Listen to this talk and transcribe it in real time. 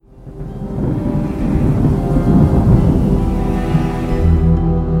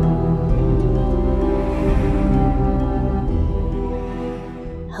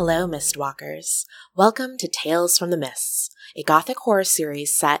Hello, Mistwalkers. Welcome to Tales from the Mists, a gothic horror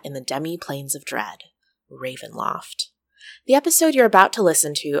series set in the demi-planes of dread, Ravenloft. The episode you're about to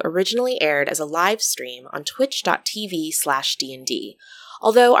listen to originally aired as a live stream on twitch.tv/D&D.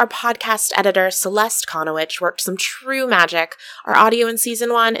 Although our podcast editor, Celeste Konowich, worked some true magic, our audio in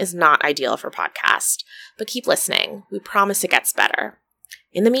Season 1 is not ideal for podcast. But keep listening. We promise it gets better.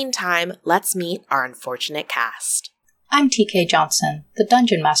 In the meantime, let's meet our unfortunate cast. I'm TK Johnson, the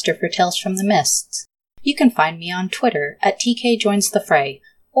Dungeon Master for Tales from the Mists. You can find me on Twitter at TKJoinsTheFray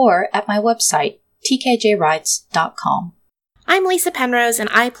or at my website, tkjwrites.com. I'm Lisa Penrose, and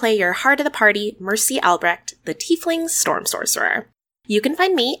I play your heart of the party, Mercy Albrecht, the Tiefling Storm Sorcerer. You can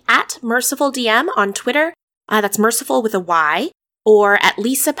find me at MercifulDM on Twitter, that's merciful with a Y, or at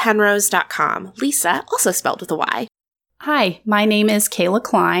lisapenrose.com. Lisa, also spelled with a Y. Hi, my name is Kayla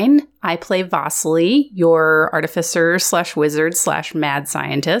Klein. I play Vasily, your artificer/wizard/mad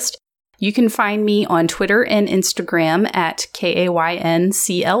scientist. You can find me on Twitter and Instagram at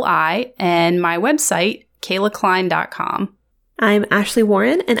KAYNCLI and my website, kaylaklein.com. I'm Ashley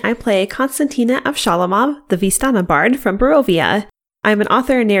Warren, and I play Konstantina Avshalomov, the Vistana Bard from Barovia. I'm an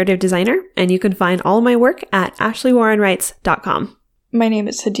author and narrative designer, and you can find all my work at ashleywarrenwrites.com. My name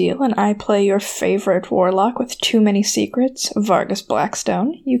is Hadil, and I play your favorite warlock with too many secrets, Vargas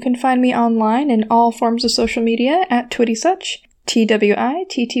Blackstone. You can find me online in all forms of social media at TwittySuch,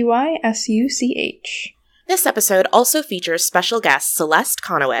 TWITTYSUCH. This episode also features special guests Celeste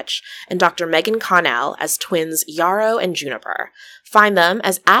Konowich and Dr. Megan Connell as twins Yarrow and Juniper. Find them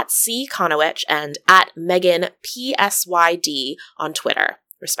as at C. Konowich and at Megan PSYD on Twitter,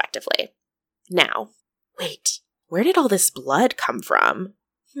 respectively. Now, wait. Where did all this blood come from?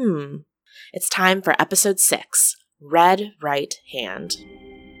 It's time for episode 6, Red Right Hand.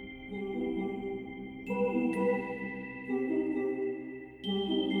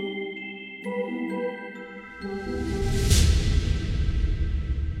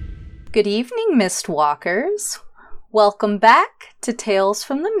 Good evening, Mistwalkers. Welcome back to Tales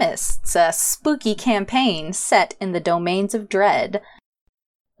from the Mists, a spooky campaign set in the domains of dread.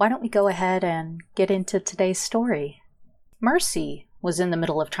 Why don't we go ahead and get into today's story? Mercy was in the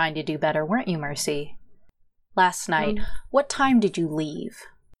middle of trying to do better, weren't you, Mercy? Last night. What time did you leave?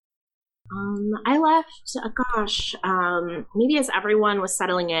 I left, maybe as everyone was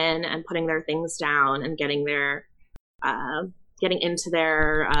settling in and putting their things down and getting into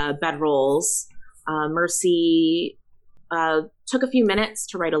their bedrolls. Mercy took a few minutes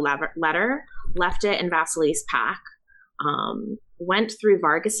to write a letter, left it in Vasily's pack, went through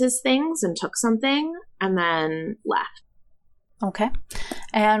Vargas's things and took something, and then left. Okay.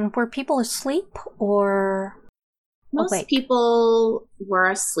 And were people asleep, or... Most people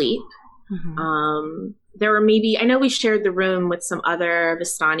were asleep. Mm-hmm. There were I know we shared the room with some other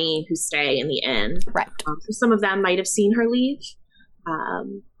Vistani who stay in the inn. Right. So some of them might have seen her leave,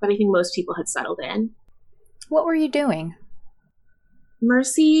 but I think most people had settled in. What were you doing?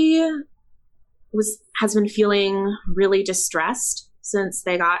 Mercy has been feeling really distressed since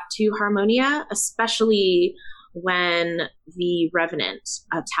they got to Harmonia, especially when the Revenant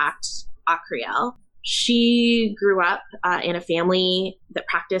attacked Akriel. She grew up in a family that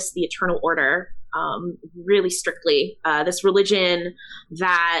practiced the Eternal Order really strictly. This religion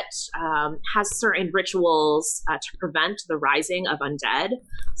that has certain rituals to prevent the rising of undead.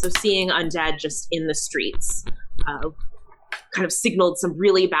 So seeing undead just in the streets kind of signaled some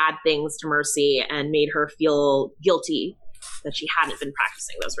really bad things to Mercy and made her feel guilty that she hadn't been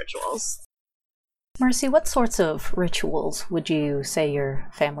practicing those rituals. Mercy, what sorts of rituals would you say your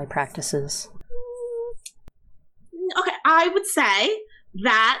family practices? Okay, I would say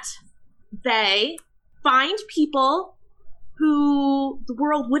that they find people who the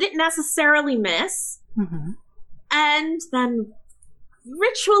world wouldn't necessarily miss, mm-hmm. and then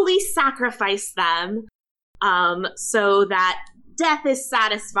ritually sacrifice them so that death is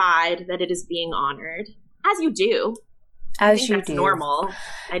satisfied, that it is being honored. As you do. As you that's do. Normal.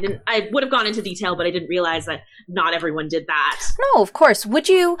 I would have gone into detail, but I didn't realize that not everyone did that. No, of course. Would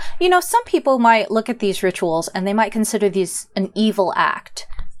you some people might look at these rituals and they might consider these an evil act.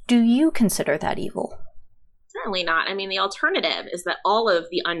 Do you consider that evil? Certainly not. I mean, the alternative is that all of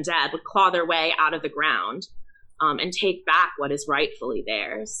the undead would claw their way out of the ground and take back what is rightfully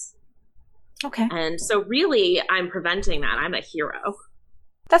theirs. Okay. And so really, I'm preventing that. I'm a hero.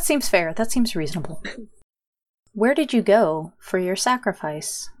 That seems fair. That seems reasonable. Where did you go for your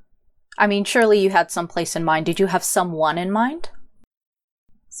sacrifice? I mean, surely you had some place in mind. Did you have someone in mind?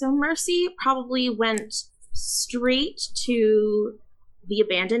 So Mercy probably went straight to the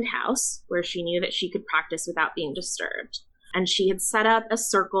abandoned house where she knew that she could practice without being disturbed. And she had set up a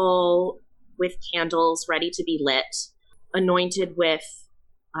circle with candles ready to be lit, anointed with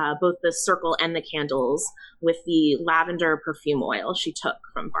both the circle and the candles with the lavender perfume oil she took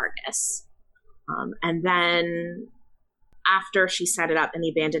from Vargas. And then after she set it up in the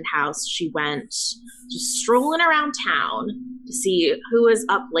abandoned house, she went just strolling around town to see who was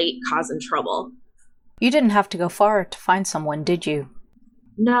up late causing trouble. You didn't have to go far to find someone, did you?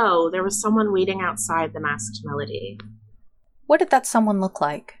 No, there was someone waiting outside the Masked Melody. What did that someone look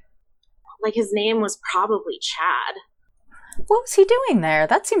like? Like, his name was probably Chad. What was he doing there?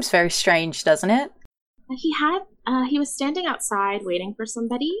 That seems very strange, doesn't it? He was standing outside waiting for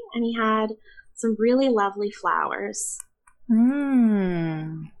somebody, and he had some really lovely flowers.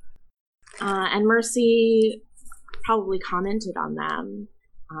 And Mercy probably commented on them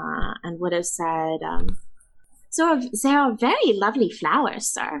and would have said, "So they are very lovely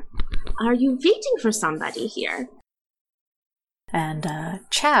flowers, sir. Are you waiting for somebody here?" And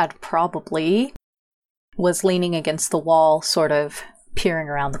Chad probably was leaning against the wall, sort of peering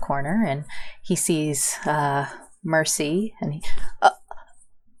around the corner, and he sees Mercy, and he...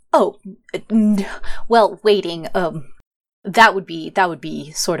 waiting. That would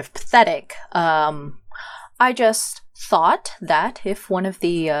be sort of pathetic. I just thought that if one of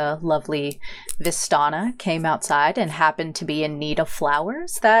the lovely Vistana came outside and happened to be in need of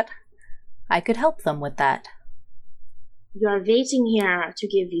flowers, that I could help them with that. You are waiting here to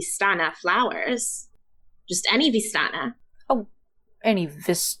give Vistana flowers? Just any Vistana? Oh, any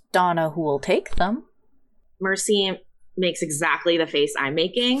Vistana who will take them. Mercy makes exactly the face I'm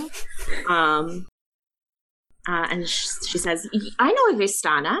making. And she says, "I know a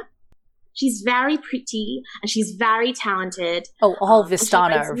Vistana. She's very pretty, and she's very talented." Oh, all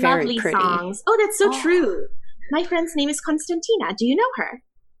Vistana are very pretty. Songs. Oh, that's so true. My friend's name is Constantina. Do you know her?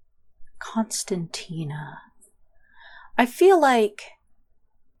 Constantina. I feel like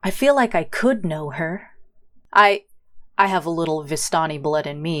I could know her. I have a little Vistani blood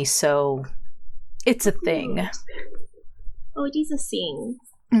in me, so it's a thing. Oh, it is a thing.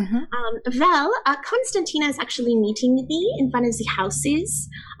 Mm-hmm. Constantina is actually meeting me in one of the houses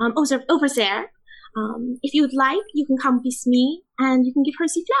over there. If you'd like, you can come with me, and you can give her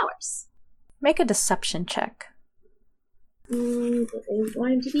the flowers. Make a deception check. It is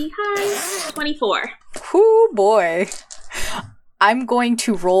going to be high. 24. Ooh, boy. I'm going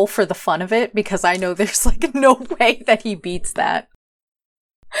to roll for the fun of it, because I know there's, like, no way that he beats that.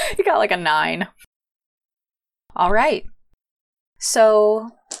 He got, like, a 9. All right.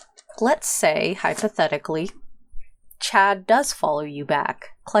 So, let's say, hypothetically, Chad does follow you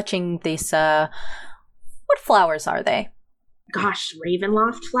back, clutching these, what flowers are they? Gosh,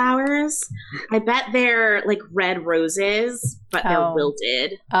 Ravenloft flowers? I bet they're, like, red roses, but they're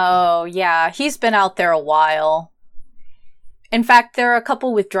wilted. Oh, yeah, he's been out there a while. In fact, there are a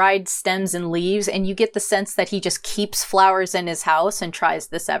couple with dried stems and leaves, and you get the sense that he just keeps flowers in his house and tries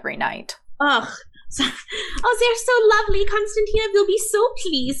this every night. Ugh. They're so lovely. Constantina will be so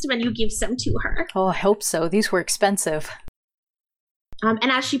pleased when you give some to her. Oh, I hope so. These were expensive.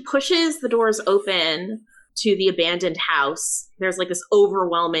 And as she pushes the doors open to the abandoned house, there's like this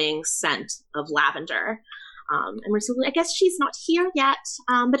overwhelming scent of lavender. And we're so, I guess she's not here yet,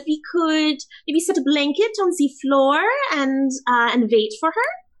 but we could maybe set a blanket on the floor and wait for her.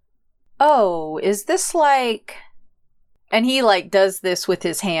 Oh, is this like... And he, like, does this with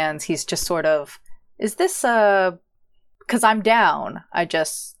his hands. He's just sort of... Is this, 'cause I'm down. I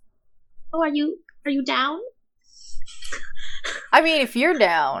just... Oh, are you down? I mean, if you're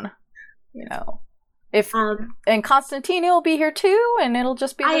down, you know. If and Constantina will be here too, and it'll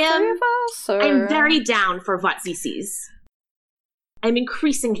just be the three of us? Or... I'm very down for what he sees. I'm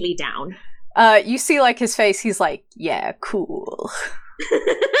increasingly down. You see, like, his face, he's like, yeah, cool.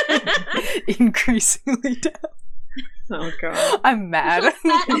 Increasingly down. Oh, God. I'm mad.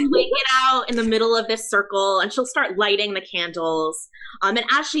 She'll set a blanket out in the middle of this circle, and she'll start lighting the candles. And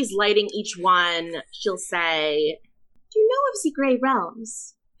as she's lighting each one, she'll say, "Do you know of the Grey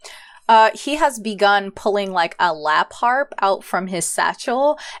Realms?" He has begun pulling, like, a lap harp out from his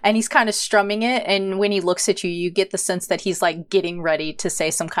satchel, and he's kind of strumming it, and when he looks at you, you get the sense that he's, like, getting ready to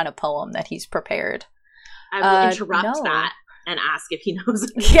say some kind of poem that he's prepared. I will interrupt that and ask if he knows.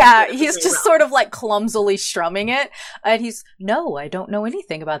 Yeah, he's just sort of, like, clumsily strumming it, and he's, "No, I don't know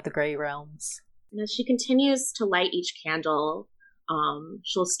anything about the Grey Realms." And as she continues to light each candle,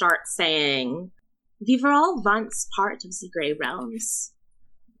 she'll start saying, "We were all once part of the Grey Realms.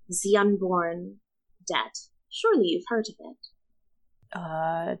 The unborn dead. Surely you've heard of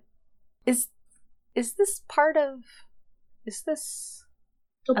it." Is this part of... Is this...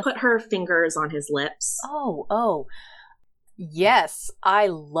 She'll put her fingers on his lips. Oh. Yes, I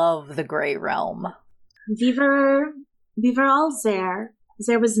love the Grey Realm. We were all there.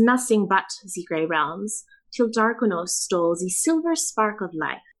 There was nothing but the Grey Realms, till Darkonos stole the silver spark of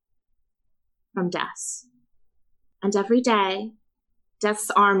life from Death. And every day,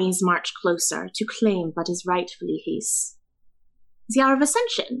 Death's armies march closer to claim what is rightfully his. The Hour of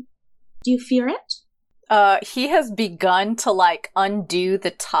Ascension. Do you fear it? He has begun to, undo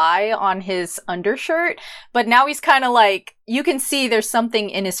the tie on his undershirt, but now he's kind of you can see there's something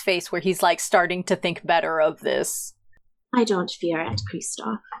in his face where he's, starting to think better of this. I don't fear it,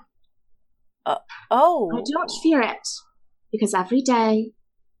 Kristoff. Oh. I don't fear it, because every day,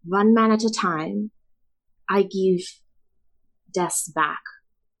 one man at a time, I give Death back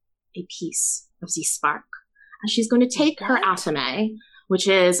a piece of the spark. And she's going to take her atame, which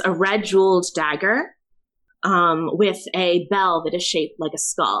is a red jeweled dagger, with a bell that is shaped like a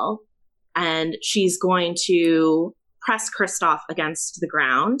skull. And she's going to press Kristoff against the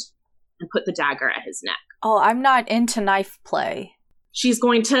ground and put the dagger at his neck. Oh, I'm not into knife play. She's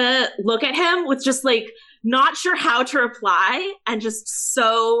going to look at him with just not sure how to reply and just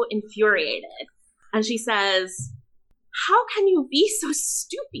so infuriated. And she says, "How can you be so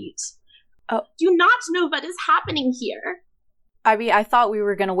stupid? Oh. Do you not know what is happening here?" I mean, I thought we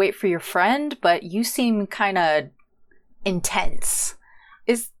were going to wait for your friend, but you seem kind of intense.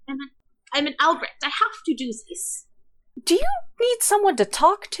 I'm an Albrecht. I have to do this. Do you need someone to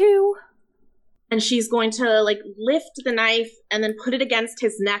talk to? And she's going to, lift the knife and then put it against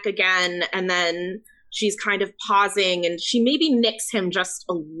his neck again, and then she's kind of pausing, and she maybe nicks him just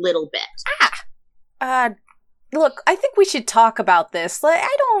a little bit. Look, I think we should talk about this.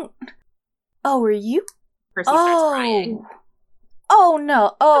 I don't... Oh, are you? Percy starts crying. Oh,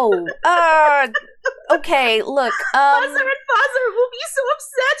 no. Oh, okay, look, Mother and father will be so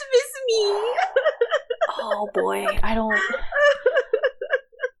upset with me. Oh, boy,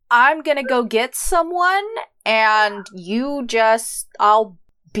 I'm gonna go get someone, and I'll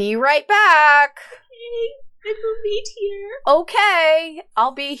be right back. Okay, I will wait here. Okay,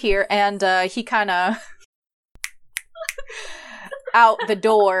 I'll be here. And he kind of out the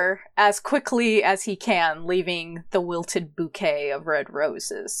door as quickly as he can, leaving the wilted bouquet of red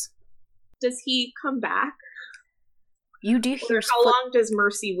roses. Does he come back? You do hear... How long does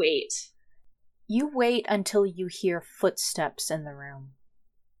Mercy wait? You wait until you hear footsteps in the room.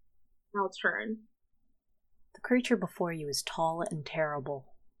 I'll turn. The creature before you is tall and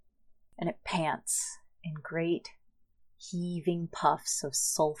terrible, and it pants in great, heaving puffs of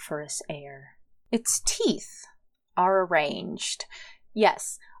sulphurous air. Its teeth are arranged.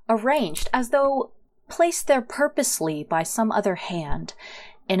 Yes, arranged as though placed there purposely by some other hand,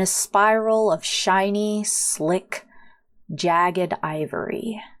 in a spiral of shiny, slick, jagged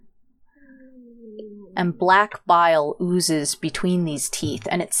ivory. And black bile oozes between these teeth,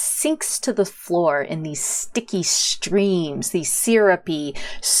 and it sinks to the floor in these sticky streams, these syrupy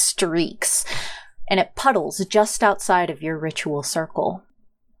streaks, and it puddles just outside of your ritual circle.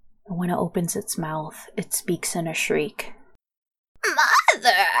 And when it opens its mouth, it speaks in a shriek.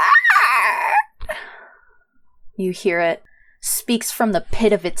 Mother! You hear it, speaks from the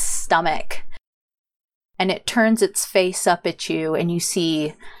pit of its stomach, and it turns its face up at you, and you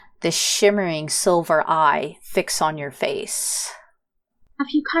see the shimmering silver eye fix on your face. Have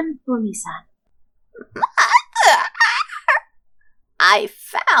you come for me, son? Mother! I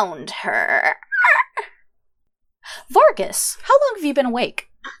found her. Vargas, how long have you been awake?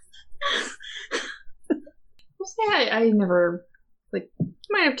 I'll say I never,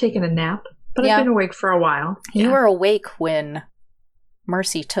 might have taken a nap, but Yeah. I've been awake for a while. You were awake when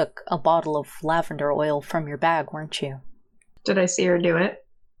Mercy took a bottle of lavender oil from your bag, weren't you? Did I see her do it?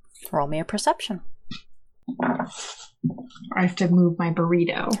 Roll me a perception. I have to move my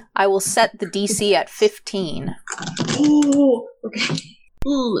burrito. I will set the DC at 15. Oh, okay.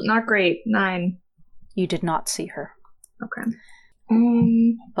 Ooh, not great. 9. You did not see her. Okay.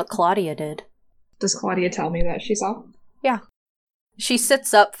 But Claudia did. Does Claudia tell me that she saw? Yeah. She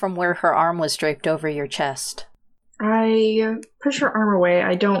sits up from where her arm was draped over your chest. I push her arm away.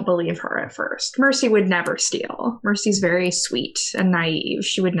 I don't believe her at first. Mercy would never steal. Mercy's very sweet and naive.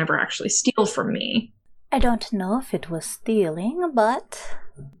 She would never actually steal from me. I don't know if it was stealing, but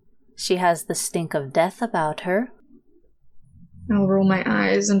she has the stink of death about her. I'll roll my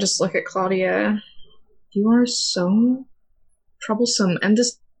eyes and just look at Claudia. You are so troublesome. And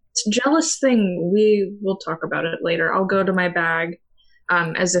this jealous thing, we will talk about it later. I'll go to my bag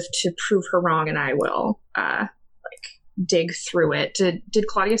as if to prove her wrong, and I will dig through it. Did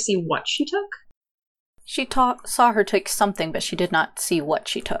Claudia see what she took? She saw her take something, but she did not see what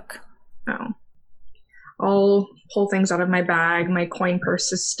she took. Oh. I'll pull things out of my bag. My coin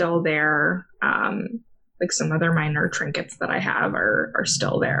purse is still there. Like some other minor trinkets that I have are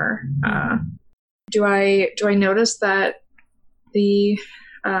still there. Do I notice that the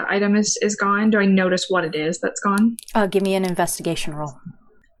item is gone? Do I notice what it is that's gone? Give me an investigation roll.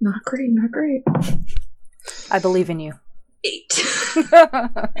 Not great. I believe in you. 8.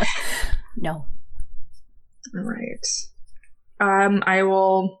 No. All right. I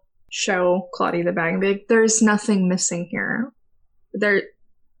will show Claudia the bag and be like, there's nothing missing here.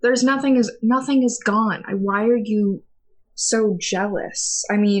 There's nothing is gone. Why are you so jealous?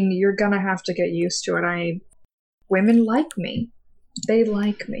 I mean, you're gonna have to get used to it. Women like me. They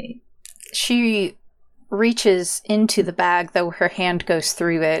like me. She reaches into the bag, though her hand goes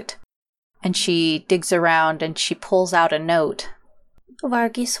through it, and she digs around and she pulls out a note.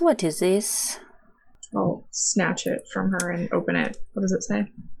 Vargas, what is this? I'll snatch it from her and open it. What does it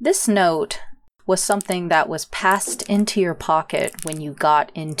say? This note was something that was passed into your pocket when you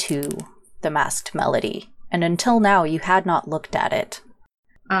got into the Masked Melody, and until now you had not looked at it.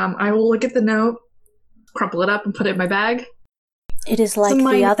 I will look at the note, crumple it up, and put it in my bag. It is like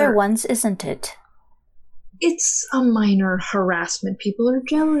the other ones, isn't it? It's a minor harassment. People are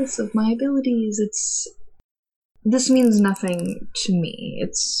jealous of my abilities. This means nothing to me.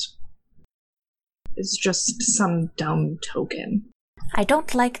 It's just some dumb token. I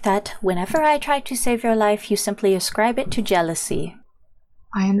don't like that. Whenever I try to save your life, you simply ascribe it to jealousy.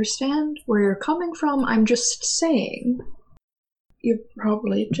 I understand where you're coming from. I'm just saying. You're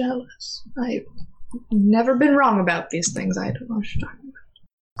probably jealous. I've never been wrong about these things. I don't know what you're talking about.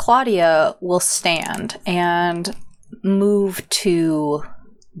 Claudia will stand and move to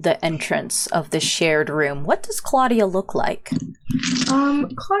the entrance of the shared room. What does Claudia look like?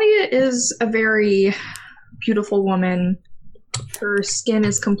 Claudia is a very beautiful woman. Her skin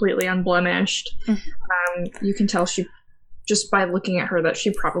is completely unblemished. You can tell just by looking at her that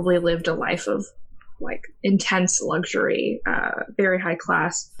she probably lived a life of like intense luxury, very high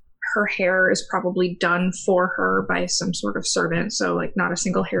class. Her hair is probably done for her by some sort of servant, so like not a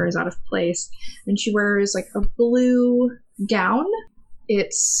single hair is out of place. And she wears like a blue gown.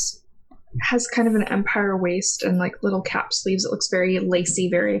 Has kind of an empire waist and like little cap sleeves. It looks very lacy,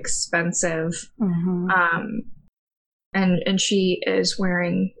 very expensive. Mm-hmm. And she is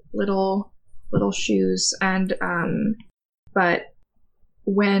wearing little shoes. And but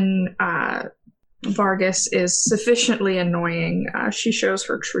when Vargas is sufficiently annoying, she shows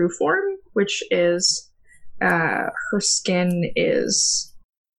her true form, which is her skin is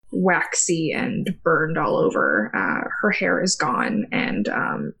waxy and burned all over. Her hair is gone, and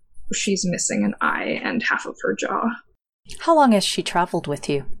she's missing an eye and half of her jaw. How long has she traveled with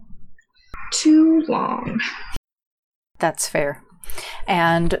you? Too long. That's fair.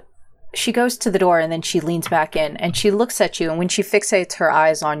 And she goes to the door and then she leans back in and she looks at you, and when she fixates her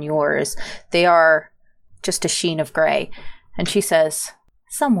eyes on yours, they are just a sheen of gray. And she says,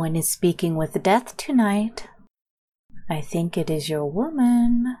 "Someone is speaking with death tonight. I think it is your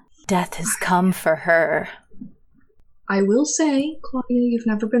woman. Death has come for her." I will say, Claudia, you've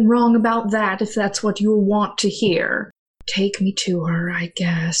never been wrong about that, if that's what you want to hear. Take me to her, I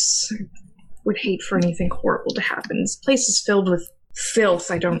guess. I would hate for anything horrible to happen. This place is filled with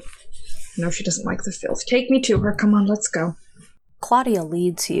filth. I don't know, she doesn't like the filth. Take me to her. Come on, let's go. Claudia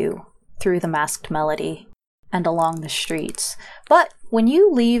leads you through the Masked Melody and along the streets. But when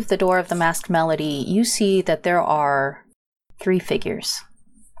you leave the door of the Masked Melody, you see that there are 3 figures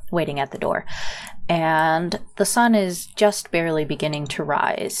waiting at the door. And the sun is just barely beginning to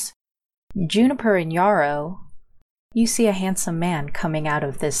rise. Juniper and Yarrow, you see a handsome man coming out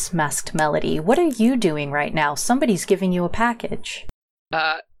of this Masked Melody. What are you doing right now? Somebody's giving you a package.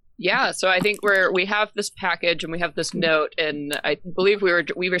 Yeah, so I think we have this package and we have this note, and I believe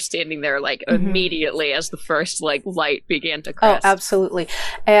we were standing there like immediately as the first like light began to crest. Oh, absolutely.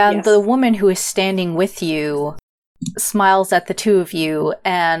 And Yes. the woman who is standing with you smiles at the two of you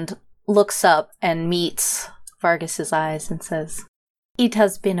and looks up and meets Vargas's eyes and says, "It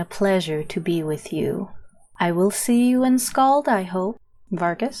has been a pleasure to be with you. I will see you in Skald, I hope."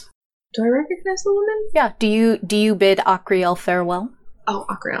 Vargas? Do I recognize the woman? Yeah. Do you bid Akriel farewell? Oh,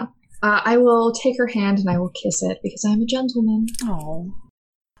 Akriel. I will take her hand and I will kiss it because I'm a gentleman. Oh.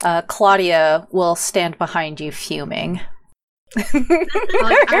 Claudia will stand behind you fuming.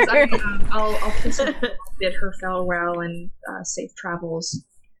 I'll kiss her, bid her farewell and safe travels.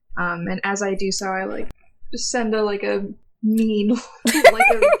 And as I do so, I send a mean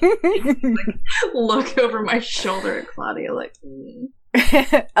look over my shoulder at Claudia,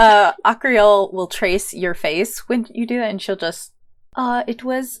 Akriel will trace your face when you do that, and she'll just It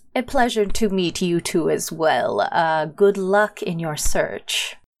was a pleasure to meet you two as well. Good luck in your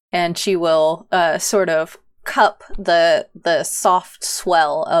search. And she will sort of cup the soft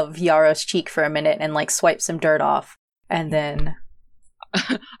swell of Yarrow's cheek for a minute and like swipe some dirt off. And then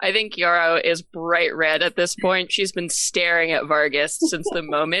I think Yarrow is bright red at this point. She's been staring at Vargas since the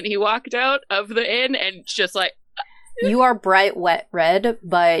moment he walked out of the inn, and just like... You are bright wet red,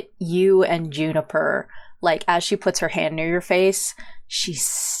 but you and Juniper, like, as she puts her hand near your face, she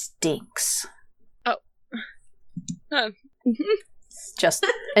stinks. Oh. Just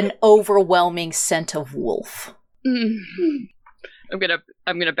an overwhelming scent of wolf. I'm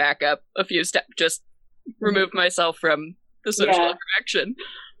gonna back up a few steps, just remove myself from the social interaction.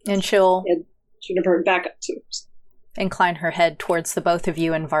 And she'll Juniper back up too. Incline her head towards the both of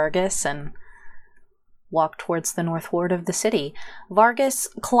you and Vargas and walk towards the north ward of the city. Vargas,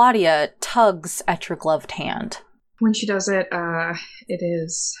 Claudia tugs at your gloved hand. When she does it, it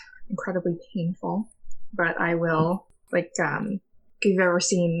is incredibly painful. But I will, like, if you've ever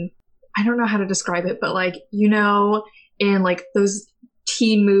seen, I don't know how to describe it, but like, you know, in like those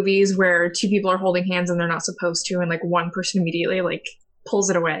teen movies where two people are holding hands and they're not supposed to, and like one person immediately like pulls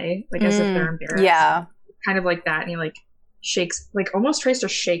it away, like as if they're embarrassed. Yeah. Kind of like that. And he like shakes, like almost tries to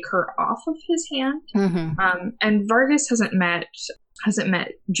shake her off of his hand. Mm-hmm. And Vargas hasn't met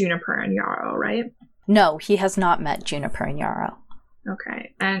Juniper and Yarrow, right? No, he has not met Juniper and Yarrow.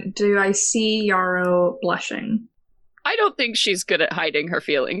 Okay. And do I see Yarrow blushing? I don't think she's good at hiding her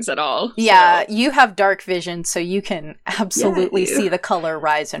feelings at all. Yeah, so. You have dark vision, so you can absolutely see the color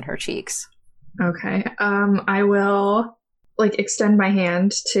rise in her cheeks. Okay. I will like extend my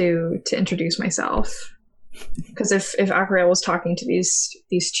hand to introduce myself. Because if Akriel was talking to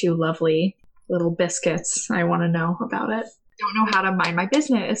these two lovely little biscuits, I want to know about it. Don't know how to mind my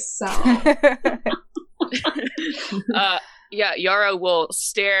business, so. Yeah, Yarrow will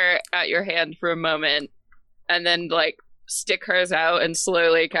stare at your hand for a moment, and then like stick hers out and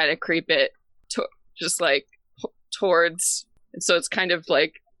slowly kind of creep it towards. And so it's kind of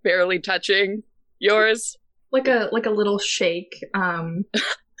like barely touching yours, like a little shake.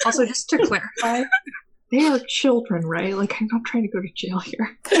 Also, just to clarify. They are children, right? Like, I'm not trying to go to jail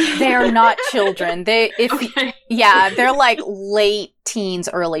here. They are not children. They're like late teens,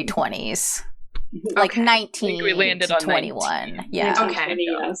 early 20s. Like 19 we landed to on 21. 19. Yeah. Okay. 20,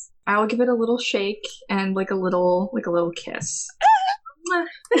 yes. I will give it a little shake and like a little kiss. I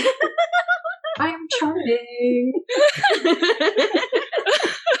am charming.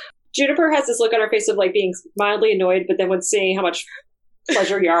 Juniper has this look on her face of like being mildly annoyed, but then when seeing how much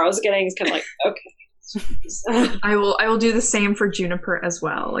pleasure Yarrow's getting, it's kind of like, okay. I will do the same for Juniper as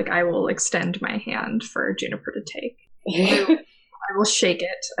well. Like, I will extend my hand for Juniper to take. I will shake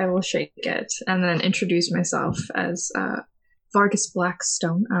it, and then introduce myself as Vargas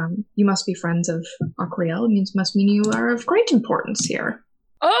Blackstone. You must be friends of Akriel. It must mean you are of great importance here.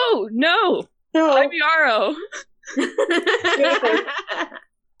 Oh, no! I'm Yarrow.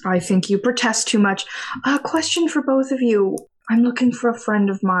 I think you protest too much. A question for both of you. I'm looking for a friend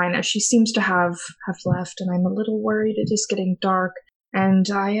of mine, as she seems to have left, and I'm a little worried it is getting dark, and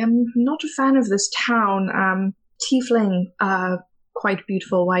I am not a fan of this town. Tiefling, quite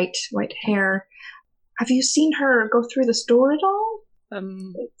beautiful, white hair. Have you seen her go through this door at all?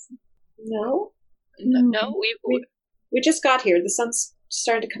 No. No, we just got here. The sun's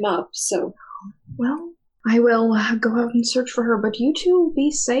starting to come up, so... Well, I will go out and search for her, but you two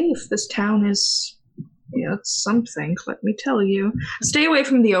be safe. This town is... Yeah, it's something, let me tell you. Stay away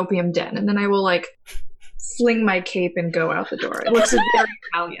from the opium den, and then I will, like, fling my cape and go out the door. It looks very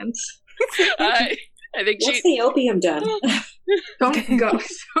valiant. I think What's the opium den? Don't go.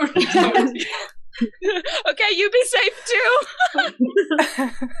 Okay, you be safe, too!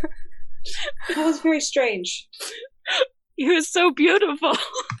 That was very strange. He was so beautiful.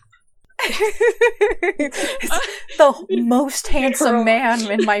 The most handsome man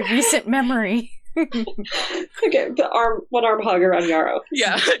in my recent memory. Okay, one arm hug around Yarrow.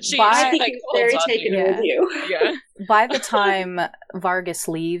 Yeah, I think he was very taken with you. Yeah. By the time Vargas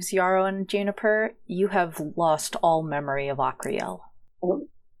leaves Yarrow and Juniper, you have lost all memory of Akriel.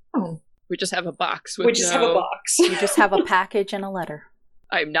 Oh. We just have a box. We just have a box. You just have a package and a letter.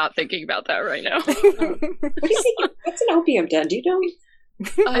 I'm not thinking about that right now. What do you think? What's an opium den? Do you know?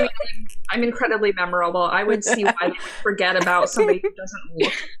 I'm incredibly memorable. I would see why they would forget about somebody who doesn't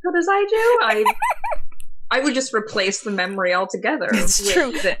look as good as I do. I would just replace the memory altogether. It's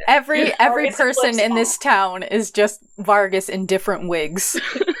true. Every person in this town is just Vargas in different wigs.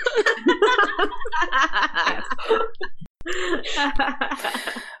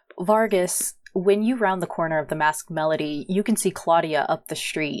 Vargas, when you round the corner of the Masked Melody, you can see Claudia up the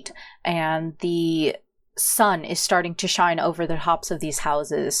street, and the sun is starting to shine over the tops of these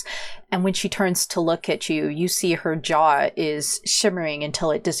houses. And when she turns to look at you, you see her jaw is shimmering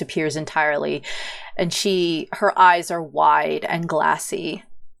until it disappears entirely. And her eyes are wide and glassy.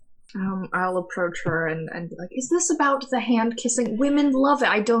 I'll approach her and be like, is this about the hand kissing? Women love it.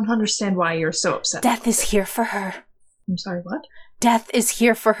 I don't understand why you're so upset. Death is here for her. I'm sorry, what? Death is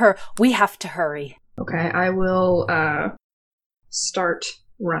here for her. We have to hurry. Okay, I will start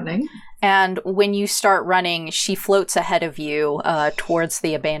running. And when you start running, she floats ahead of you towards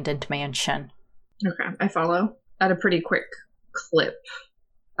the abandoned mansion. Okay, I follow at a pretty quick clip.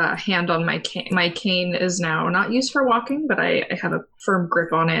 Hand on my cane. My cane is now not used for walking, but I have a firm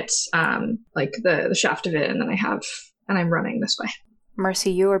grip on it, like the shaft of it, and then I'm running this way.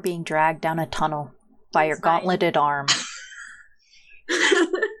 Mercy, you are being dragged down a tunnel by your gauntleted arm.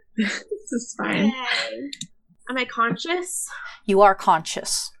 This is fine. Yay. Am I conscious? You are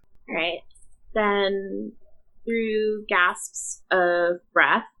conscious. All right. Then, through gasps of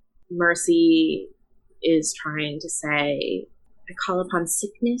breath, Mercy is trying to say, I call upon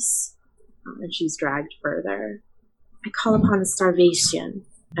sickness, and she's dragged further. I call upon starvation,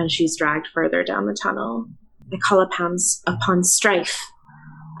 and she's dragged further down the tunnel. I call upon strife.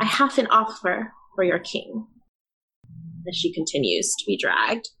 I have an offer for your king. As she continues to be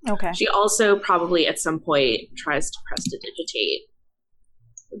dragged. Okay. She also probably at some point tries to prestidigitate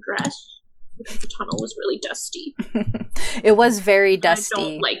her dress because the tunnel was really dusty. It was very dusty. I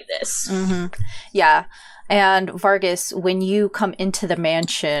don't like this. Mm-hmm. Yeah. And Vargas, when you come into the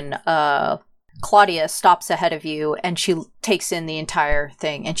mansion, Claudia stops ahead of you and she takes in the entire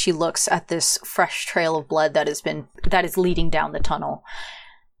thing and she looks at this fresh trail of blood that is leading down the tunnel.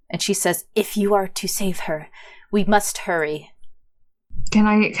 And she says, if you are to save her, we must hurry. Can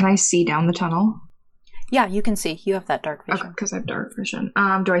I see down the tunnel? Yeah, you can see. You have that dark vision. Okay, because I have dark vision.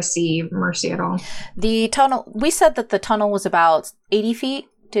 Do I see Mercy at all? The tunnel, we said that the tunnel was about 80 feet.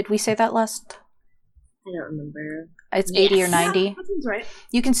 Did we say that last? I don't remember. It's 80 or 90. Yeah, that seems right.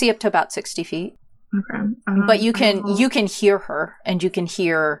 You can see up to about 60 feet. Okay. But you can hear her, and you can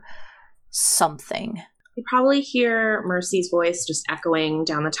hear something. You probably hear Mercy's voice just echoing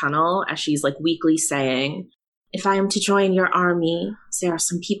down the tunnel as she's like weakly saying, if I am to join your army, there are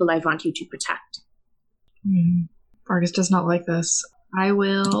some people I want you to protect. Vargas does not like this. I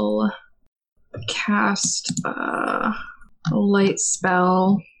will cast a light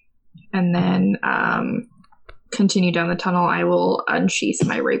spell and then continue down the tunnel. I will unsheath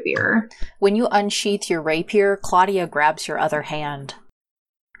my rapier. When you unsheath your rapier, Claudia grabs your other hand.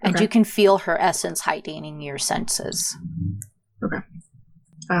 And you can feel her essence heightening your senses. Okay.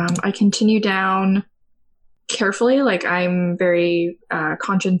 I continue down carefully. Like, I'm very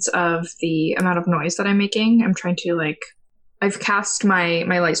conscious of the amount of noise that I'm making. I'm trying to, I've cast my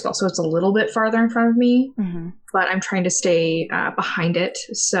light spell, so it's a little bit farther in front of me, but I'm trying to stay behind it,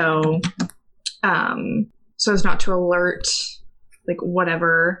 so as not to alert,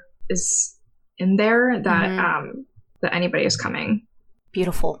 whatever is in there that that anybody is coming.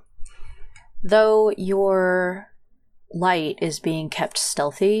 Beautiful. Though your light is being kept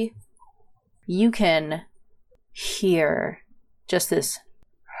stealthy, you can hear just this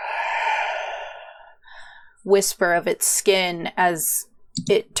whisper of its skin as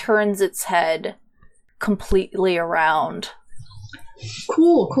it turns its head completely around.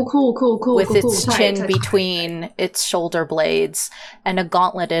 Cool. With its chin tight. between its shoulder blades and a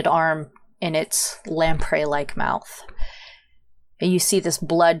gauntleted arm in its lamprey-like mouth. And you see this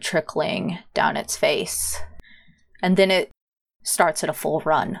blood trickling down its face. And then it starts at a full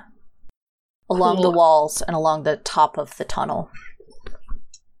run along the walls and along the top of the tunnel.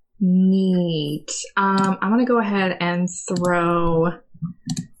 Neat. I'm gonna go ahead and throw.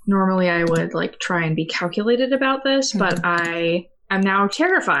 Normally I would try and be calculated about this, but I am now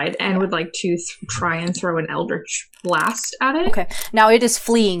terrified and would like to try and throw an Eldritch Blast at it. Okay. Now it is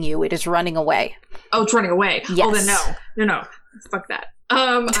fleeing you. It is running away. Oh, it's running away. Yes. Oh, then no. Fuck that.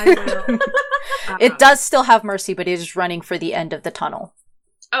 I will. It does still have mercy, but it is running for the end of the tunnel.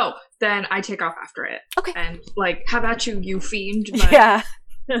 Oh, then I take off after it. Okay. And how about you fiend? But yeah.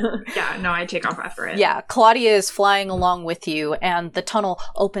 Yeah, no, I take off after it. Yeah, Claudia is flying along with you, and the tunnel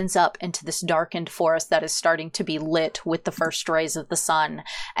opens up into this darkened forest that is starting to be lit with the first rays of the sun.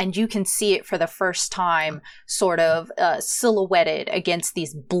 And you can see it for the first time sort of silhouetted against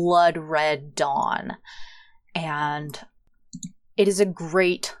these blood-red dawn. And it is a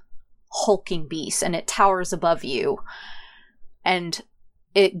great hulking beast, and it towers above you. And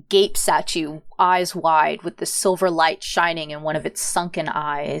it gapes at you, eyes wide, with the silver light shining in one of its sunken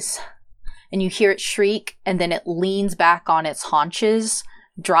eyes. and you hear it shriek, and then it leans back on its haunches,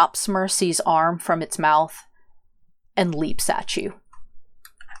 drops Mercy's arm from its mouth, and leaps at you.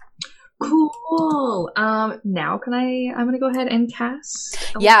 Cool. Now I'm gonna go ahead and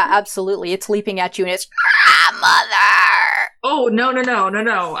cast. Yeah, absolutely. It's leaping at you, and it's, mother! Oh,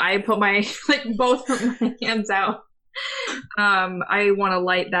 no. I put my, both of my hands out. I want to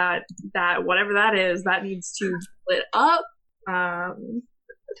light that whatever that is, that needs to lit up. I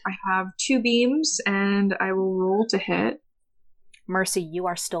have 2 beams, and I will roll to hit. Mercy, you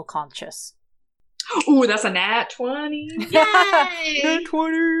are still conscious. Oh, that's a nat 20. Yay! Nat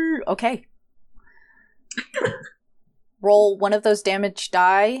 20! Okay. Roll one of those damage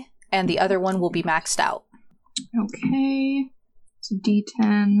die, and the other one will be maxed out. Okay. It's a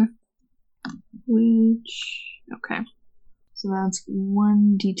D10. Okay. So that's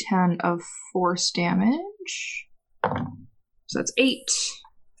 1d10 of force damage. So that's 8.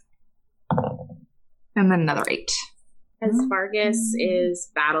 And then another 8. As Vargas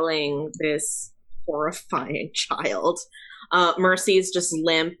is battling this horrifying child, Mercy's just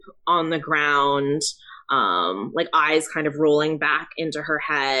limp on the ground, eyes kind of rolling back into her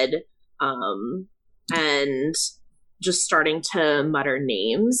head, and just starting to mutter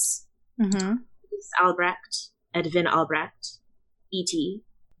names. Mm-hmm. Albrecht, Edwin Albrecht, E.T.,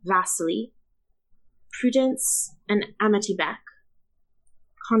 Vasily, Prudence, and Amitybek,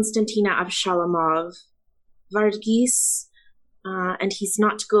 Konstantina Avshalomov, Vargis, and he's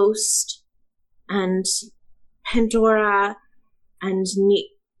not Ghost, and Pandora, and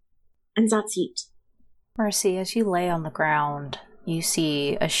that's it. Mercy, as you lay on the ground, you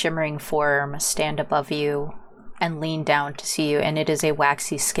see a shimmering form stand above you and lean down to see you, and it is a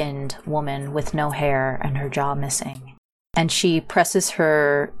waxy-skinned woman with no hair and her jaw missing. And she presses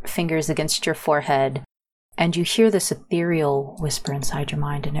her fingers against your forehead, and you hear this ethereal whisper inside your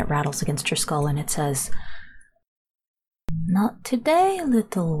mind, and it rattles against your skull, and it says, "Not today,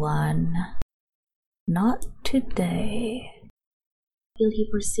 little one. Not today. Will he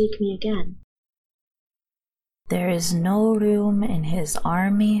forsake me again? There is no room in his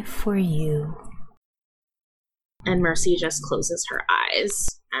army for you." And Mercy just closes her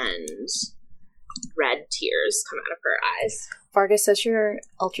eyes, and red tears come out of her eyes. Vargas, as your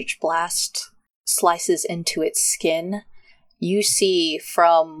Eldritch Blast slices into its skin, you see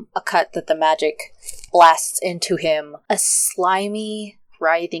from a cut that the magic blasts into him, a slimy,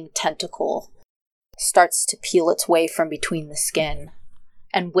 writhing tentacle starts to peel its way from between the skin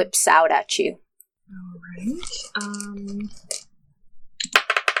and whips out at you. Alright.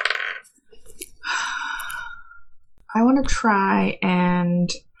 I want to try and...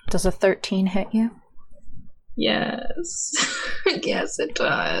 Does a 13 hit you? Yes. Yes, it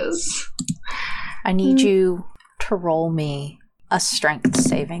does. I need you to roll me a strength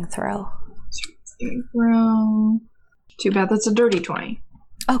saving throw. Saving throw. Too bad that's a dirty 20.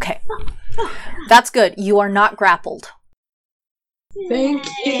 Okay. That's good. You are not grappled. Thank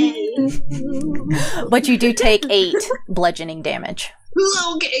you. But you do take 8 bludgeoning damage.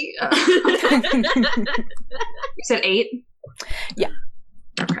 Okay. You said 8? Yeah.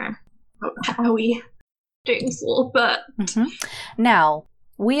 Okay. Oh, owie. Dings a little bit. Mm-hmm. Now,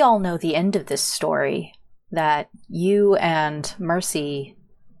 we all know the end of this story, that you and Mercy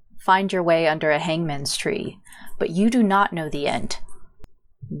find your way under a hangman's tree, but you do not know the end.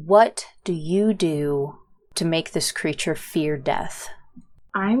 What do you do to make this creature fear death?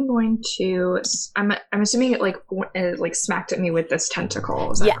 I'm going to... I'm assuming it smacked at me with this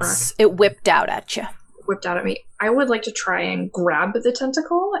tentacle. Is that correct? Yes, it whipped out at you. Whipped out at me. I would like to try and grab the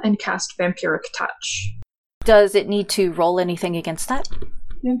tentacle and cast Vampiric Touch. Does it need to roll anything against that?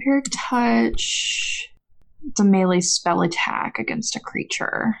 Vampiric Touch... It's a melee spell attack against a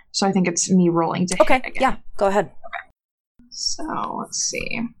creature. So I think it's me rolling to hit again. Yeah, go ahead. Okay. So, let's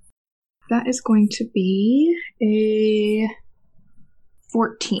see. That is going to be a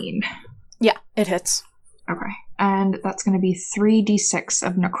 14. Yeah, it hits. Okay. And that's going to be 3d6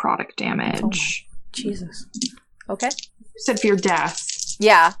 of necrotic damage. Oh, Jesus. Okay. You said fear death.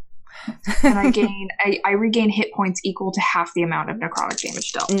 Yeah. And I regain hit points equal to half the amount of necrotic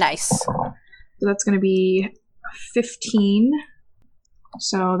damage dealt. Nice. So that's going to be 15.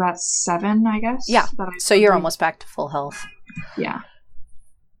 So that's 7, I guess. Yeah. So you're almost back to full health. Yeah.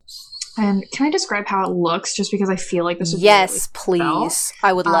 And can I describe how it looks, just because I feel like this would Yes, please.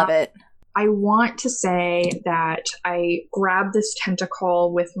 I would love it. I want to say that I grab this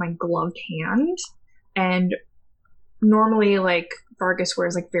tentacle with my gloved hand, and normally, Vargas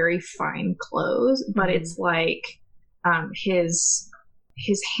wears, very fine clothes, but it's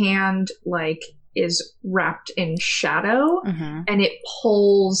his hand, is wrapped in shadow, and it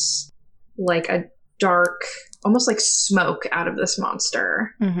pulls, like a dark, almost like smoke out of this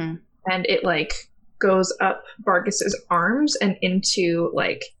monster. Mm-hmm. And it like goes up Vargas's arms and into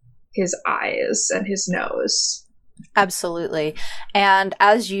like his eyes and his nose. Absolutely. And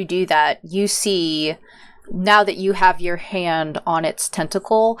as you do that, you see, now that you have your hand on its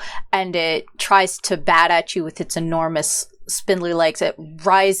tentacle and it tries to bat at you with its enormous spindly legs, it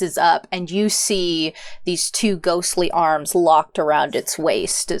rises up and you see these two ghostly arms locked around its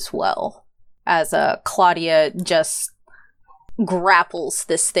waist as well, as Claudia just grapples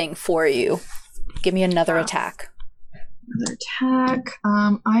this thing for you. Give me another attack. Another attack.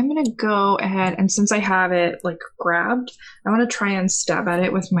 I'm gonna go ahead, and since I have it like grabbed, I want to try and stab at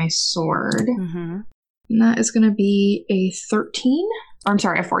it with my sword. Mm-hmm. And that is gonna be a 13. I'm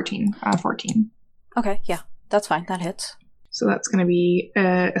sorry, a 14. 14. Okay, yeah, that's fine. That hits. So that's gonna be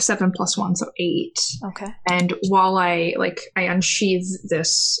a 7 plus 1, so 8. Okay. And while I unsheathe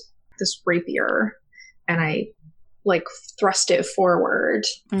this rapier, and I like thrust it forward,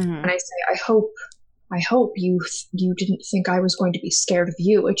 and I say, I hope you didn't think I was going to be scared of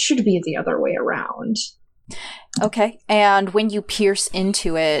you. It should be the other way around. Okay. And when you pierce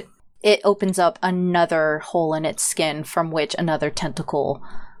into it, it opens up another hole in its skin from which another tentacle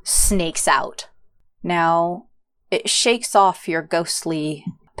snakes out. Now, it shakes off your ghostly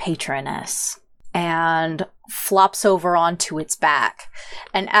patroness and flops over onto its back.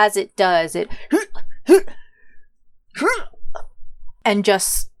 And as it does, it and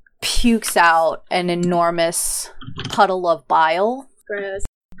just pukes out an enormous puddle of bile Gross.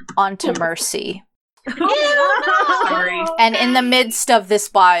 onto Mercy. Sorry. And in the midst of this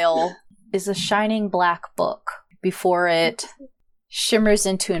bile is a shining black book before it shimmers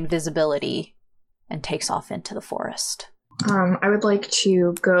into invisibility and takes off into the forest. I would like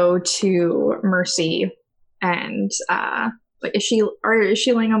to go to Mercy and is she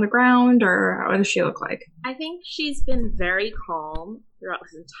laying on the ground, or what does she look like? I think she's been very calm throughout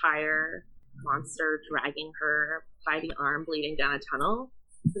this entire monster dragging her by the arm, bleeding down a tunnel.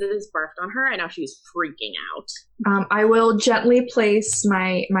 But it has barfed on her, and now she's freaking out. I will gently place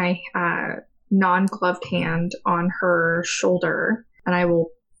my non-gloved hand on her shoulder, and I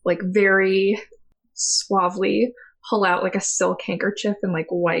will like very suavely pull out like a silk handkerchief and like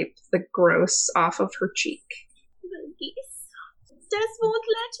wipe the gross off of her cheek. Death won't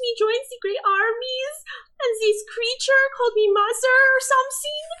let me join secret armies, and this creature called me mother or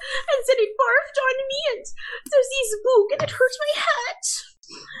something, and then it barfed on me, and there's this book, and it hurt my head.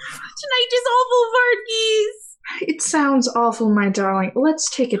 Tonight is awful, Vargas. It sounds awful, my darling.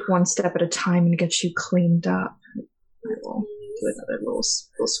 Let's take it one step at a time and get you cleaned up. I will do another little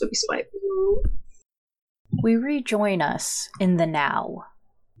swippy swipe. We rejoin us in the now.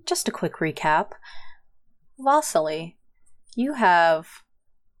 Just a quick recap. Vasily, you have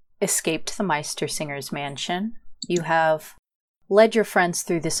escaped the Meistersinger's mansion. You have led your friends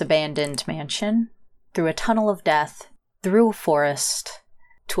through this abandoned mansion, through a tunnel of death, through a forest,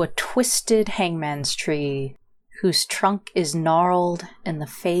 to a twisted hangman's tree whose trunk is gnarled in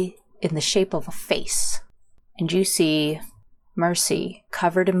the shape of a face. And you see Mercy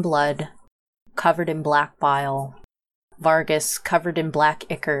covered in blood, covered in black bile, Vargas covered in black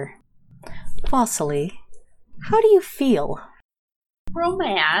ichor. Vasily, how do you feel? Real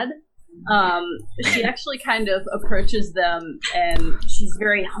mad. She actually kind of approaches them, and she's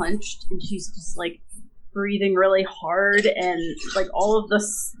very hunched, and she's just like breathing really hard, and like all of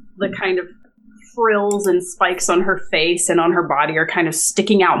the kind of frills and spikes on her face and on her body are kind of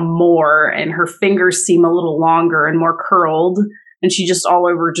sticking out more, and her fingers seem a little longer and more curled, and she just all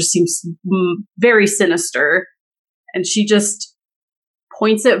over just seems very sinister. And she just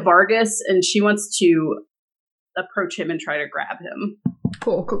points at Vargas, and she wants to approach him and try to grab him.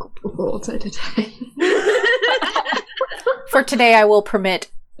 Cool. Today. For today, I will permit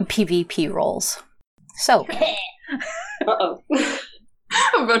PvP rolls. So. Uh-oh.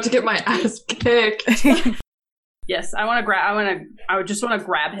 I'm about to get my ass kicked. Yes, I would just want to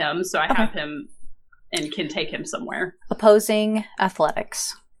grab him, so I have him and can take him somewhere. Opposing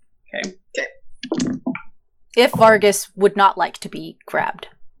athletics. Okay. If Vargas would not like to be grabbed.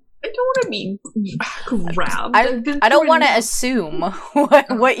 I don't want to be grabbed. I don't want to assume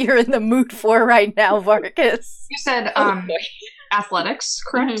what you're in the mood for right now, Vargas. You said athletics,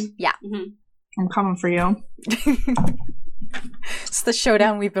 correct? Mm-hmm. Yeah. Mm-hmm. I'm coming for you. It's the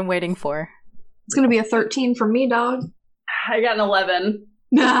showdown we've been waiting for. It's going to be a 13 for me, dog. I got an 11.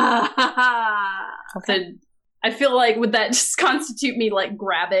 Okay. So I feel like would that just constitute me like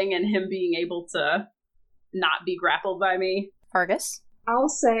grabbing and him being able to not be grappled by me? Vargas? I'll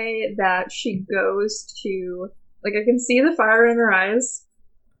say that she goes to, like, I can see the fire in her eyes,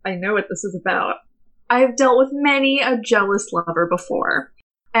 I know what this is about. I've dealt with many a jealous lover before.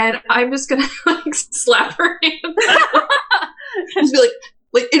 And I'm just gonna, like, slap her hand. Just be like,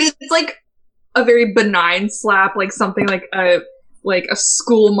 it's like a very benign slap, like something like a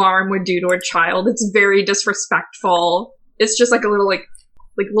school marm would do to a child. It's very disrespectful. It's just like a little, like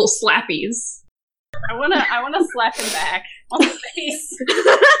little slappies. I wanna slap him back on the face.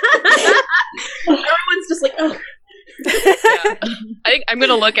 Everyone's just like, oh. Yeah. I think I'm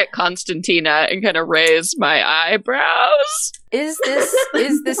gonna look at Constantina and kind of raise my eyebrows. Is this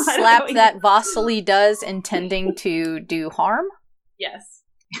slap that Vasily does intending to do harm? Yes.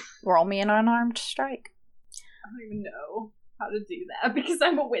 Roll me an unarmed strike. I don't even know how to do that because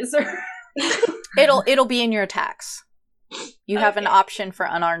I'm a wizard. It'll be in your attacks. You have an option for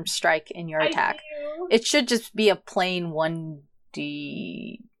unarmed strike in your attack. do. It should just be a plain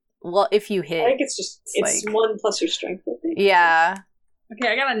 1d. Well, if you hit. I think it's like, 1 plus your strength, I think. Yeah.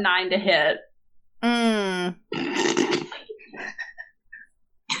 Okay, I got a 9 to hit.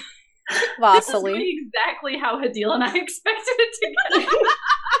 Vasily. This is exactly how Hadil and I expected it to go.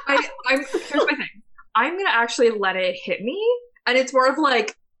 Here's my thing. I'm gonna actually let it hit me, and it's more of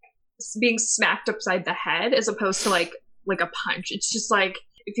like being smacked upside the head as opposed to like a punch. It's just like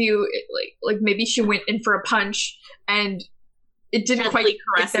if you like maybe she went in for a punch and it didn't quite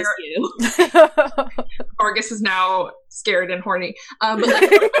get there. You. Vargas is now scared and horny. But like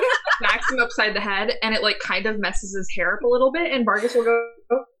smacks him upside the head, and it like kind of messes his hair up a little bit, and Vargas will go.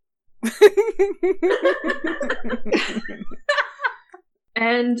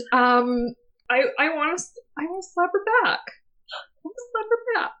 And I want to slap her back.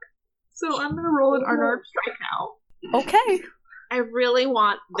 So I'm gonna roll an unarmed strike now. Okay. I really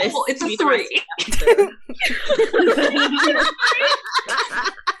want this. Oh, it's to a be the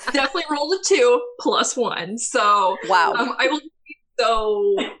 3. Definitely rolled a 2 plus 1. So Wow. I will.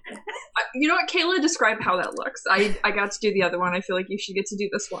 So you know what, Kayla? Describe how that looks. I got to do the other one. I feel like you should get to do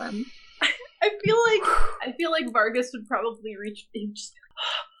this one. I feel like Vargas would probably reach and just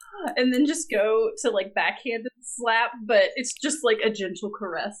and then just go to like backhanded slap, but it's just like a gentle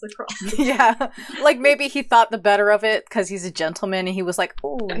caress across the Yeah. Like maybe he thought the better of it because he's a gentleman and he was like,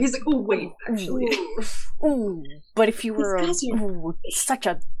 ooh. He's like, oh wait, actually. Ooh. But if you were such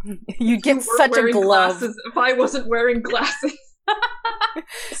a you'd You get weren't such a wearing glove. Glasses. If I wasn't wearing glasses.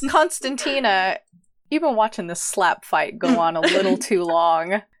 Constantina, you've been watching this slap fight go on a little too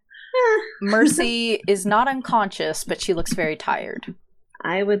long. Mercy is not unconscious, but she looks very tired.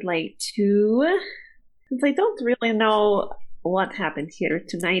 I would like to, since I don't really know what happened here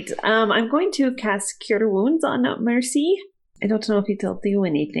tonight, I'm going to cast Cure Wounds on Mercy. I don't know if it'll do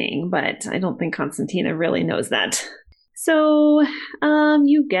anything, but I don't think Constantina really knows that. So,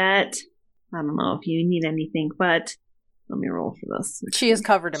 you get, I don't know if you need anything, but let me roll for this. She is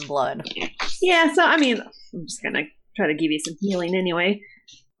covered in blood. Yeah, so I mean, I'm just gonna try to give you some healing anyway.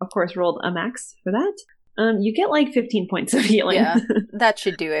 Of course, rolled a max for that. You get like 15 points of healing. Yeah, that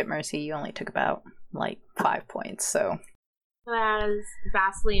should do it, Mercy. You only took about like 5 points, so. As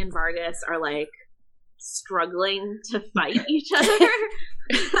Vasily and Vargas are like struggling to fight each other.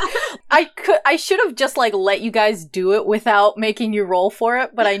 I should have just like let you guys do it without making you roll for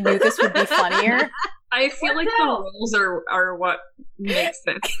it, but I knew this would be funnier. I feel like the rolls are what makes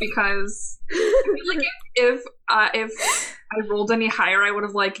this, because I feel like if I rolled any higher, I would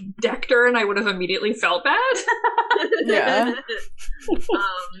have like decked her and I would have immediately felt bad. Yeah.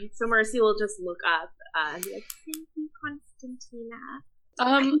 So Mercy will just look up and be like, thank you,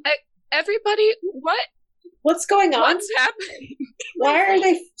 Constantina. Everybody, What's going on? what's happening? Why are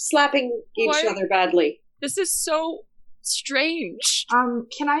they slapping each Why- other badly? This is so strange.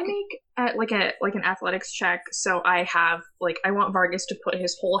 Can I make like an athletics check? So I want Vargas to put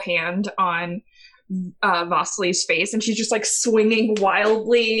his whole hand on Vasily's face, and she's just like swinging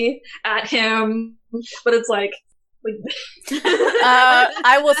wildly at him, but it's like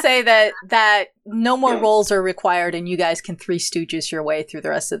I will say that no more rolls are required, and you guys can Three Stooges your way through the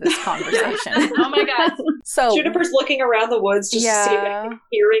rest of this conversation. Oh my god. So Juniper's looking around the woods just to see if they're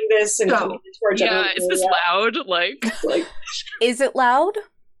hearing this and coming into our general Yeah, is this area. loud? Like, is it loud?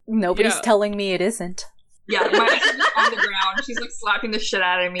 Nobody's Yeah. telling me it isn't. yeah, my hand is on the ground. She's like slapping the shit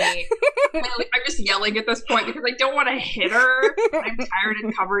out of me. And, like, I'm just yelling at this point because I don't want to hit her. I'm tired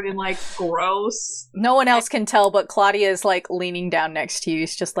and covered in like gross. No one else can tell, but Claudia is like leaning down next to you.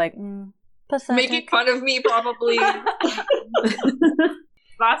 It's just like, pathetic. Making fun of me, probably.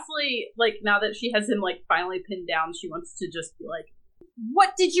 Vasily, like, now that she has him, like, finally pinned down, she wants to just be like,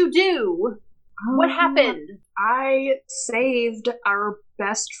 what did you do? What happened? I saved our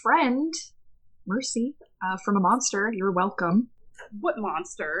best friend, Mercy, from a monster. You're welcome. What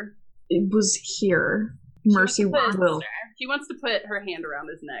monster? It was here. Mercy will. She wants to put her hand around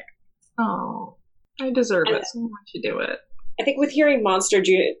his neck. Oh, I deserve it. So why don't you do it? I think with hearing monster,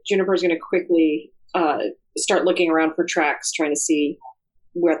 Juniper's going to quickly start looking around for tracks, trying to see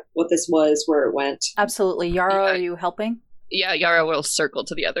what this was, where it went. Absolutely. Yarrow, are you helping? Yeah, Yara will circle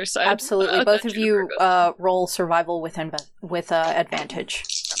to the other side. Absolutely. Both of you roll survival with advantage.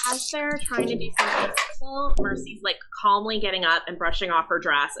 As they're trying to do something simple, Mercy's like calmly getting up and brushing off her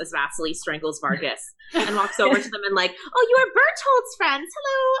dress as Vasily strangles Vargas and walks over to them and like, "Oh, you are Berthold's friends.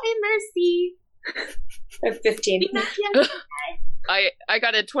 Hello, I'm Mercy." I have 15. I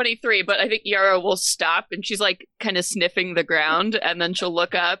got a 23, but I think Yara will stop and she's like kind of sniffing the ground and then she'll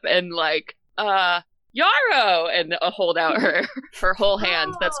look up and like, Yarrow! And hold out her whole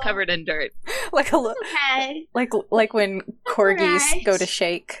hand that's covered in dirt. Like Okay. like when corgis go to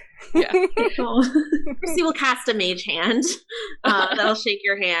shake. Yeah. Mercy will cast a mage hand. That'll shake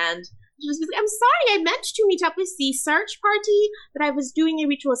your hand. She just goes, "I'm sorry, I meant to meet up with the search party, but I was doing a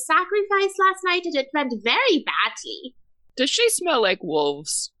ritual sacrifice last night and it went very badly." Does she smell like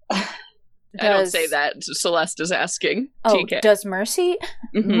wolves? I don't say that. Celeste is asking. Oh, TK. Does Mercy?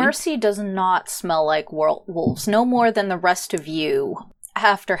 Mm-hmm. Mercy does not smell like wolves, no more than the rest of you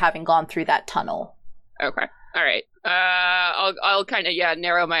after having gone through that tunnel. Okay. All right. I'll kind of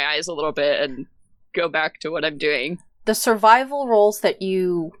narrow my eyes a little bit and go back to what I'm doing. The survival rolls that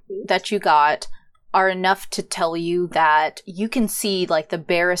you got are enough to tell you that you can see like the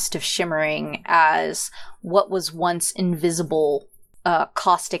barest of shimmering as what was once invisible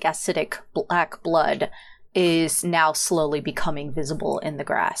caustic acidic black blood is now slowly becoming visible in the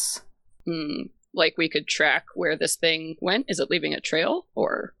grass. Like we could track where this thing went? Is it leaving a trail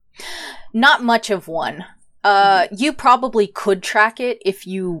or? Not much of one. You probably could track it if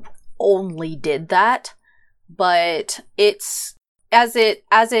you only did that, but it's as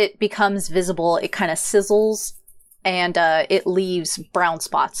it becomes visible, it kind of sizzles and it leaves brown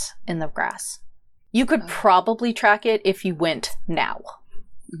spots in the grass. You could probably track it if you went now.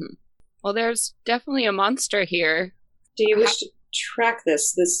 Mm-hmm. Well, there's definitely a monster here. Do you wish to track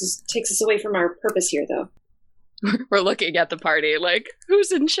this? Takes us away from our purpose here, though. We're looking at the party like,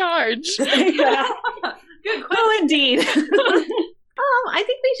 who's in charge? Good question. Oh, indeed. I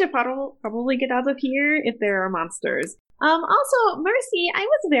think we should probably get out of here if there are monsters. Also, Mercy, I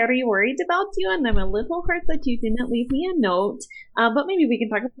was very worried about you, and I'm a little hurt that you didn't leave me a note. But maybe we can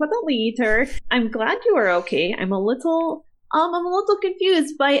talk about that later. I'm glad you are okay. I'm a little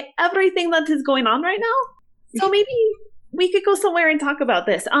confused by everything that is going on right now. So maybe we could go somewhere and talk about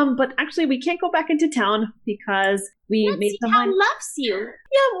this. But actually, we can't go back into town because we made someone loves you.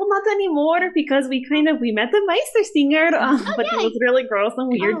 Yeah, well, not anymore because we met the Meistersinger, but it was really gross and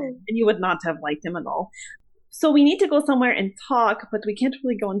weird, and you would not have liked him at all. So we need to go somewhere and talk, but we can't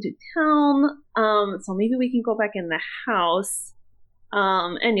really go into town. So maybe we can go back in the house.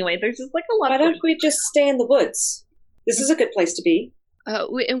 Anyway, there's just like a lot. Why don't we just stay in the woods? This is a good place to be.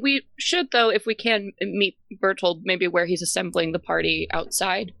 We should, though, if we can, meet Berthold maybe where he's assembling the party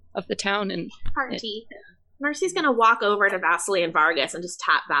outside of the town. Party. Mercy's gonna walk over to Vasily and Vargas and just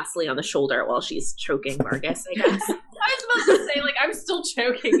tap Vasily on the shoulder while she's choking Vargas, I guess. I was supposed to say, like, I'm still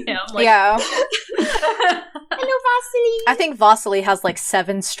choking him. Like, yeah. Hello, Vasily. I think Vasily has like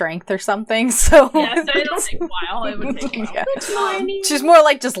 7 strength or something, so... Yeah, so it'll take a while. It would take a while. Yeah. Good morning. She's more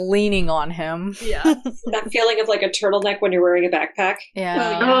like just leaning on him. Yeah. That feeling of like a turtleneck when you're wearing a backpack.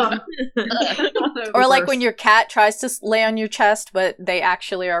 Yeah. Or like when your cat tries to lay on your chest, but they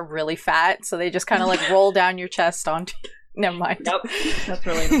actually are really fat, so they just kind of like roll down your chest onto... Never mind. Nope. That's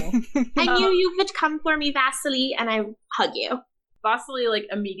relatable. I knew you would come for me, Vasily, and I hug you. Vasily, like,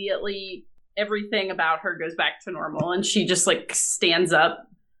 immediately, everything about her goes back to normal, and she just, like, stands up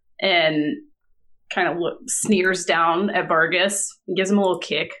and kind of sneers down at Vargas and gives him a little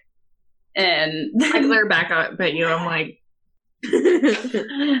kick. And I glare back at you. I'm like...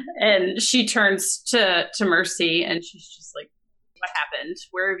 and she turns to Mercy, and she's just like, what happened?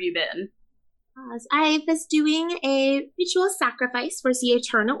 Where have you been? I was doing a ritual sacrifice for the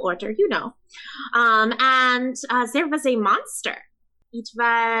Eternal Order, you know. And there was a monster. It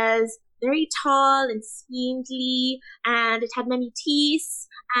was very tall and spindly, and it had many teeth,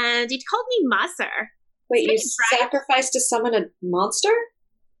 and it called me Mother. Wait, you sacrificed to summon a monster?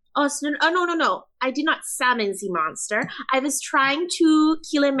 Oh, no. I did not summon the monster. I was trying to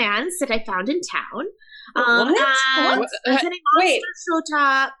kill a man that I found in town. What? And then a monster showed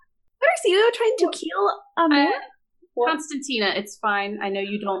up. Mercy, you were trying to kill a man? Constantina, it's fine. I know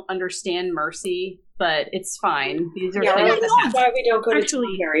you don't understand mercy, but it's fine. These are Yeah, things that that's happen. why we don't go to Actually-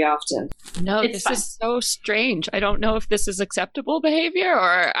 tea very often. No, It's this fine. is so strange. I don't know if this is acceptable behavior,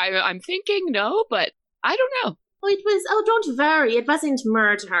 or I'm thinking no, but I don't know. Don't worry, it wasn't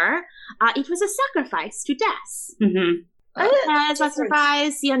murder. It was a sacrifice to death. Mm-hmm. As a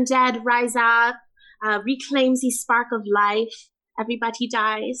sacrifice, the undead rise up, reclaims the spark of life. Everybody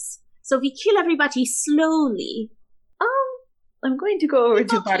dies. So we kill everybody slowly. I'm going to go over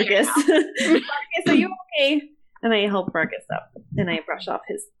to Okay Vargas. now. Vargas, are you okay? And I help Vargas up, and I brush off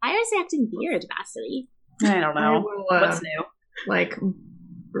his. Why is he acting weird, Vasily? I don't I know. will, What's new? like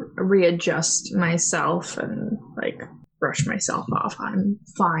readjust myself and like brush myself off. I'm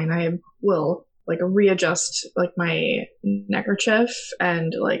fine. I will like readjust like my neckerchief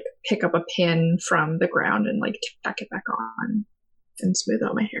and like pick up a pin from the ground and like tack it back on and smooth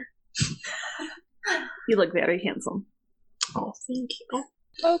out my hair. You look very handsome. Oh, thank you.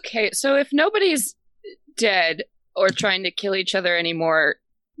 Okay, so if nobody's dead or trying to kill each other anymore,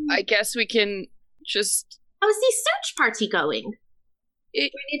 I guess we can just... How's the search party going?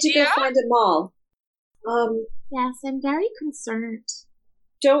 It, We need to go find them all. Yes, I'm very concerned.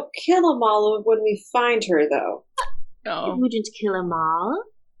 Don't kill Amala when we find her, though. I no. wouldn't kill them all.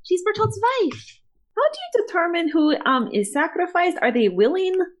 She's Bertolt's wife. How do you determine who is sacrificed? Are they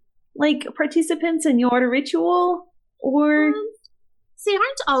willing, like, participants in your ritual? Or They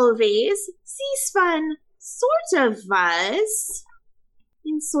aren't always. She's fun. Sort of was.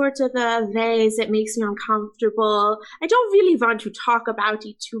 In sort of a ways that makes me uncomfortable. I don't really want to talk about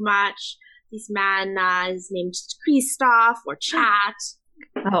it too much. This man is named Christoph or Chat.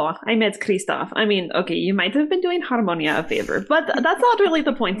 oh, I met Christoph. I mean, okay, you might have been doing Harmonia a favor, but that's not really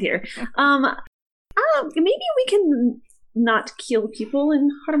the point here. Maybe we can not kill people in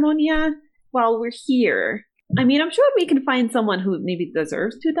Harmonia while we're here. I mean, I'm sure we can find someone who maybe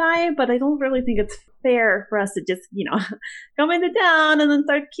deserves to die, but I don't really think it's fair for us to just, come into town and then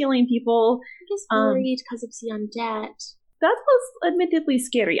start killing people. I'm just worried because of the undead. That was admittedly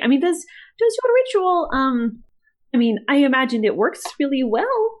scary. I mean, does your ritual, I imagine it works really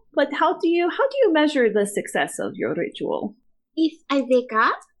well, but how do you measure the success of your ritual? If I wake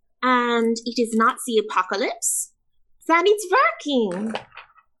up and it is not the apocalypse, then it's working.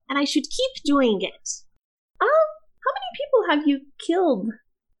 And I should keep doing it. How many people have you killed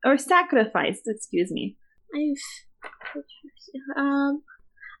or sacrificed? Excuse me.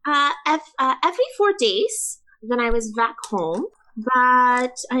 Every 4 days when I was back home.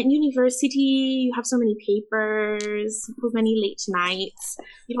 But in university, you have so many papers, so many late nights.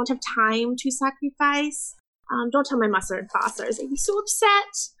 You don't have time to sacrifice. Don't tell my mother and father; they'd be so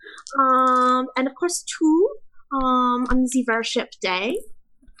upset. And of course, 2 on the worship day.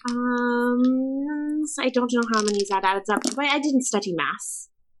 So I don't know how many that adds up to, but I didn't study math.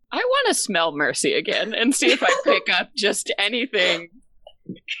 I want to smell Mercy again and see if I pick up just anything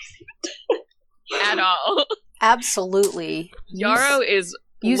at all. Absolutely. Yarrow is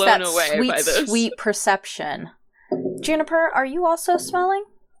Use blown that away by this. sweet perception. Juniper, are you also smelling?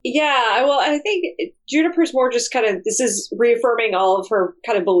 Yeah, well, I think Juniper's more just kind of, this is reaffirming all of her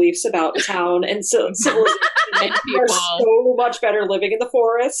kind of beliefs about town and civilization. And Are people. so much better living in the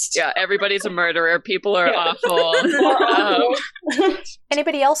forest. Yeah, everybody's a murderer. People are Yeah. awful.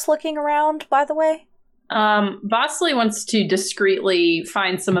 Anybody else looking around, by the way? Vasily wants to discreetly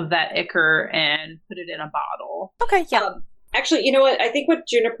find some of that ichor and put it in a bottle. Okay, yeah. Actually, you know what? I think what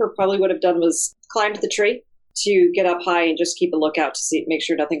Juniper probably would have done was climbed the tree to get up high and just keep a lookout to make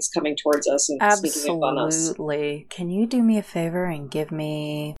sure nothing's coming towards us and sneaking up on us. Absolutely. Can you do me a favor and give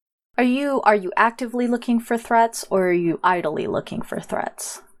me... Are you actively looking for threats, or are you idly looking for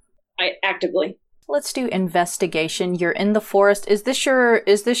threats? I actively. Let's do investigation. You're in the forest. Is this your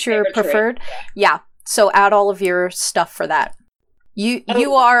Favorite preferred? Yeah. So add all of your stuff for that.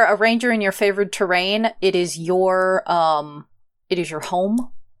 You are a ranger in your favored terrain. It is your home.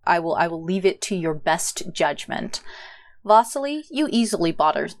 I will leave it to your best judgment. Vasily, you easily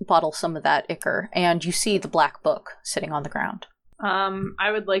bottle some of that ichor, and you see the black book sitting on the ground.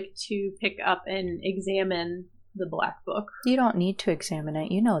 I would like to pick up and examine the black book. You don't need to examine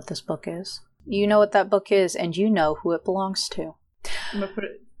it. You know what this book is. You know what that book is, and you know who it belongs to. I'm gonna put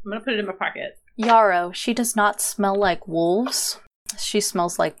it in my pocket. Yarrow, she does not smell like wolves. She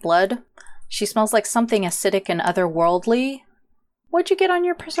smells like blood. She smells like something acidic and otherworldly. What'd you get on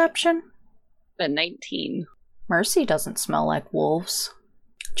your perception? The 19. Mercy doesn't smell like wolves.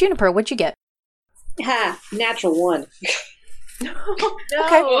 Juniper, what'd you get? Ha! Natural 1. No.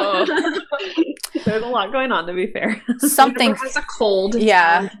 There's a lot going on, to be fair. Something has a cold.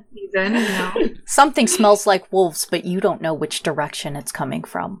 Yeah. Season, you know. Something smells like wolves, but you don't know which direction it's coming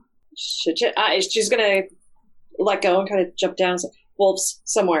from. She's gonna let go and kind of jump down. Wolves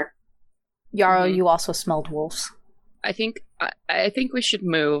somewhere. Yarrow, you also smelled wolves. I think we should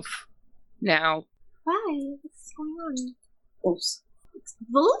move now. Why? What's going on? Wolves.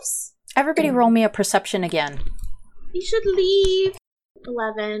 Wolves? Everybody roll me a perception again. You should leave.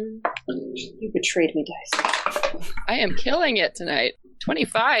 11. You betrayed me, Dice. I am killing it tonight.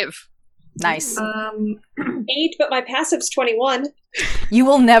 25. Nice. 8, but my passive's 21. You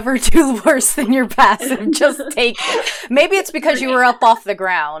will never do worse than your passive. Just take it. Maybe it's because you were up off the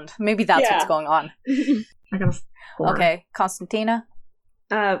ground. Maybe that's what's going on. I got a 4. Okay, Constantina?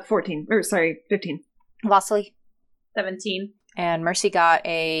 14. Or, sorry, 15. Vasily? 17. And Mercy got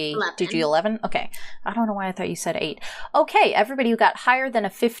a... 11. Did you 11? Okay. I don't know why I thought you said 8. Okay, everybody who got higher than a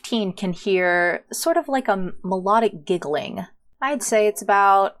 15 can hear sort of like a melodic giggling. I'd say it's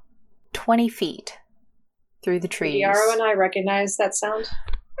about 20 feet through the trees. Yarrow and I recognize that sound.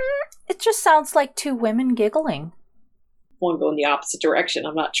 It just sounds like two women giggling. One go in the opposite direction.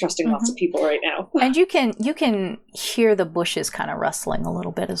 I'm not trusting lots of people right now. And you can hear the bushes kind of rustling a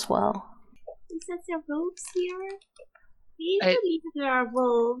little bit as well. Is that there wolves here? We believe there are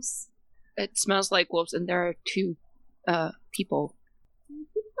wolves. It smells like wolves, and there are 2 people.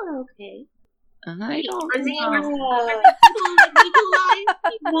 People are okay. I don't Are they know. legalized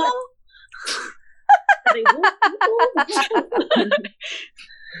people? Are they wolf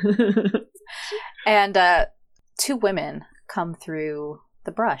people? And 2 women come through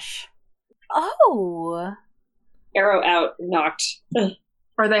the brush. Oh! Arrow out, knocked.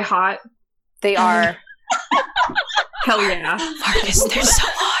 Are they hot? They are. Hell yeah. Marcus, they're so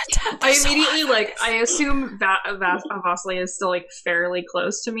hot. I immediately, I assume that Vasily is still, fairly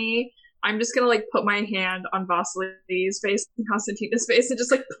close to me. I'm just gonna, put my hand on Vasily's face and Constantina's face and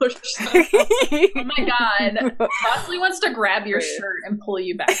just, push them. Oh my god. Vasily wants to grab your shirt and pull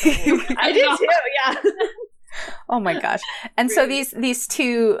you back. I did too, yeah. Oh my gosh. And so these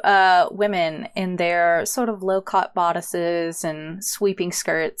 2 women in their sort of low-cut bodices and sweeping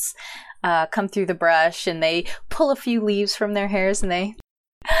skirts come through the brush, and they pull a few leaves from their hairs, and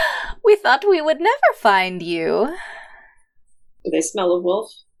we thought we would never find you. Do they smell of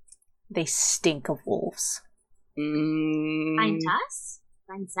wolf? They stink of wolves. Find us?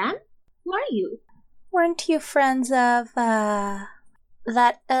 Find them? Who are you? Weren't you friends of, that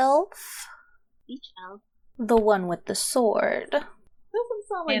elf? Beach elf. The one with the sword. Doesn't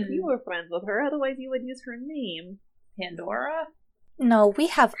sound like you were friends with her, otherwise you would use her name. Pandora? No, we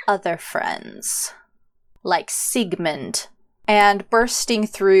have other friends. Like Sigmund. And bursting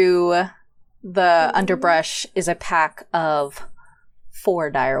through the underbrush is a pack of 4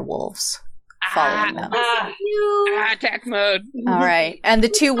 dire wolves following them. Attack mode. All right. And the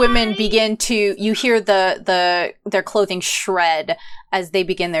 2 women begin to, you hear their clothing shred as they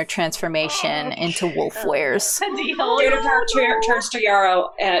begin their transformation into wolf wares. Juniper turns to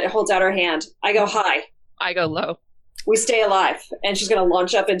Yarrow and holds out her hand. I go high. I go low. We stay alive. And she's going to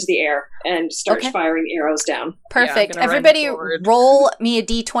launch up into the air and start firing arrows down. Perfect. Yeah, everybody roll me a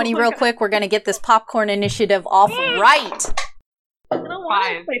d20 real quick. We're going to get this popcorn initiative off right. I don't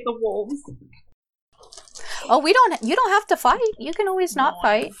want to fight the wolves. Oh, you don't have to fight. You can always not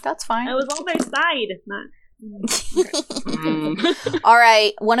fight. That's fine. I was on their side. All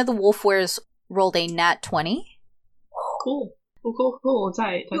right. One of the wolf wares rolled a nat 20. Cool.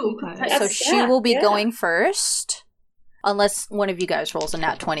 Tight. So she will be going first. Unless one of you guys rolls a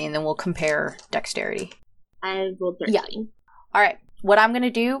nat 20, and then we'll compare dexterity. I rolled 13. Yeah. All right. What I'm going to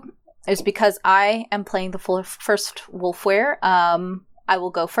do is, because I am playing the first wolfware, I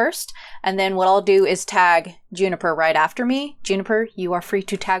will go first. And then what I'll do is tag Juniper right after me. Juniper, you are free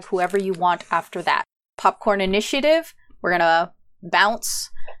to tag whoever you want after that. Popcorn initiative. We're going to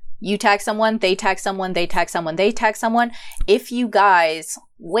bounce. You tag someone, they tag someone, they tag someone, they tag someone. If you guys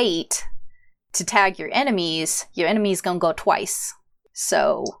wait to tag your enemy's gonna go twice.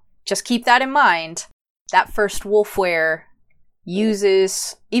 So just keep that in mind. That first wolfware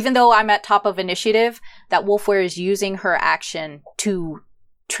uses, even though I'm at top of initiative, that wolfware is using her action to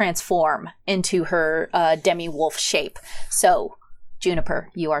transform into her demi-wolf shape. So, Juniper,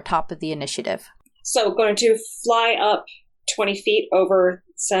 you are top of the initiative. So going to fly up 20 feet over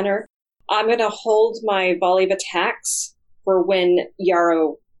center. I'm going to hold my volley of attacks for when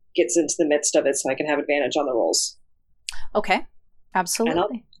Yarrow gets into the midst of it so I can have advantage on the rolls. Okay,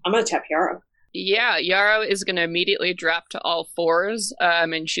 absolutely. I'm going to tap Yarrow. Yeah, Yarrow is going to immediately drop to all fours,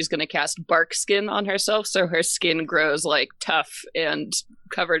 and she's going to cast Bark Skin on herself, so her skin grows, like, tough and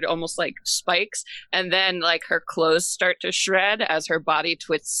covered almost like spikes, and then, like, her clothes start to shred as her body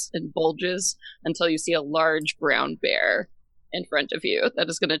twists and bulges until you see a large brown bear in front of you that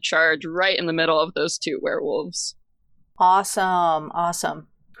is going to charge right in the middle of those two werewolves. Awesome.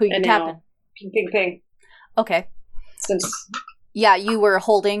 Who you tapping? Ping, ping, ping. Okay. Since Yeah, you were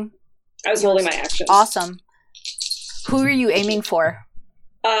holding... I was holding my actions. Awesome. Who are you aiming for?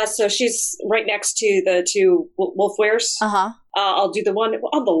 So she's right next to the two wolf wares. Uh-huh. I'll do the one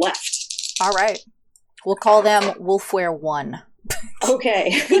on the left. All right. We'll call them Wolfware 1. Okay.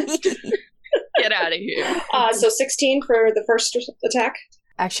 Get out of here. So 16 for the first attack.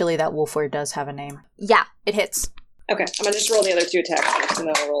 Actually, that Wolfware does have a name. Yeah, it hits. Okay, I'm going to just roll the other two attacks first, and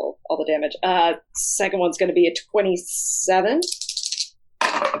then I'll roll all the damage. Second one's going to be a 27.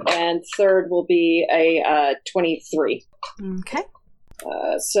 And third will be a 23. Okay.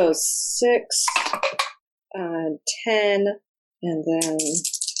 So 6, 10, and then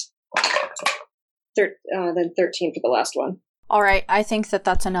 13 for the last one. All right, I think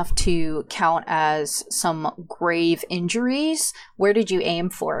that's enough to count as some grave injuries. Where did you aim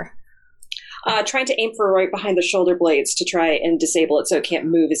for? Trying to aim for right behind the shoulder blades to try and disable it so it can't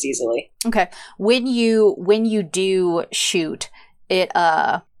move as easily. Okay. When you do shoot, it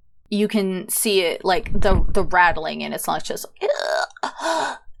you can see it like the rattling, and it's not just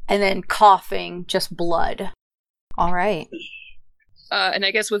and then coughing, just blood. All right. And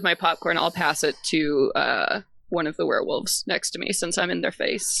I guess with my popcorn, I'll pass it to one of the werewolves next to me since I'm in their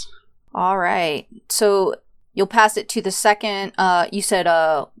face. All right. So you'll pass it to the second. You said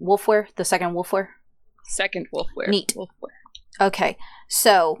Wolfware, the second Wolfware. Second Wolfware. Neat. Wolfware. Okay.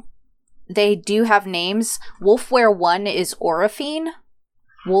 So they do have names. Wolfware 1 is Orifine.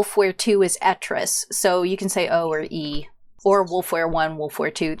 Wolfware 2 is Etrus. So you can say O or E. Or Wolfware 1,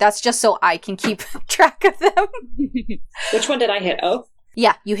 Wolfware 2. That's just so I can keep track of them. Which one did I hit? O?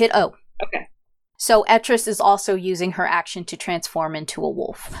 Yeah, you hit O. Okay. So Etrus is also using her action to transform into a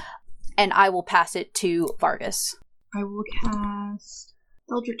wolf. And I will pass it to Vargas. I will cast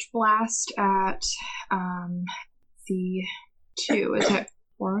Eldritch Blast at the 2. Is it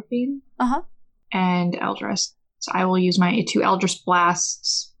Orifine? Uh-huh. And Eldris. So I will use my 2 Eldritch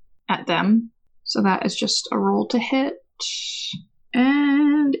Blasts at them. So that is just a roll to hit.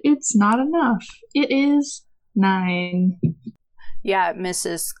 And it's not enough. It is 9. Yeah, it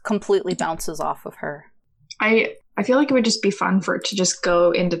misses. Completely bounces off of her. I feel like it would just be fun for it to just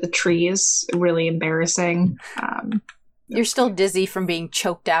go into the trees. Really embarrassing. You're still dizzy from being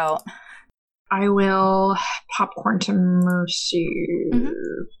choked out. I will popcorn to Mercy.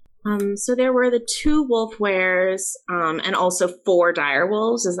 Mm-hmm. So there were the 2 wolf wares, and also 4 dire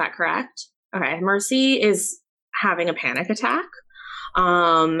wolves. Is that correct? Okay. Mercy is having a panic attack.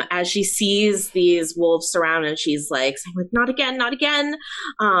 As she sees these wolves surround, and she's like, not again, not again.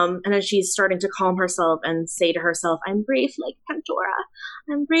 And then she's starting to calm herself and say to herself, I'm brave like Pandora.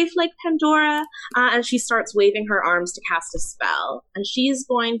 I'm brave like Pandora. And she starts waving her arms to cast a spell. And she's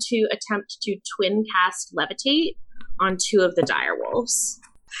going to attempt to twin cast Levitate on 2 of the dire wolves.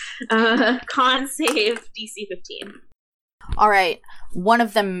 Con save DC 15. All right. One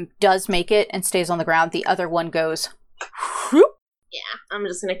of them does make it and stays on the ground. The other one goes... whoop. Yeah, I'm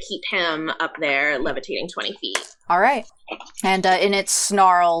just going to keep him up there, levitating 20 feet. All right. And it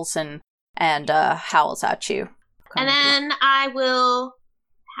snarls and howls at you. And then I will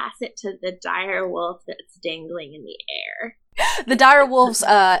pass it to the dire wolf that's dangling in the air. The dire wolves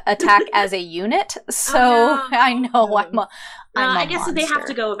attack as a unit, so oh, no. I know I'm a I guess monster. They have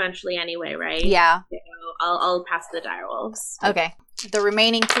to go eventually anyway, right? Yeah. So I'll pass the dire wolves. Okay. The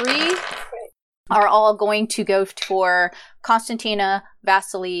remaining 3 are all going to go for Constantina,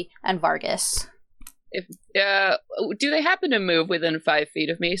 Vasily, and Vargas. If do they happen to move within 5 feet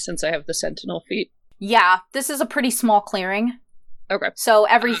of me since I have the sentinel feet? Yeah, this is a pretty small clearing. Okay. So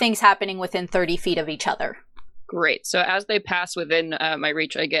everything's happening within 30 feet of each other. Great. So as they pass within my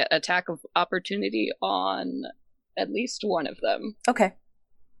reach, I get attack of opportunity on at least one of them. Okay.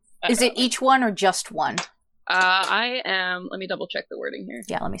 Is it each one or just one? Let me double check the wording here.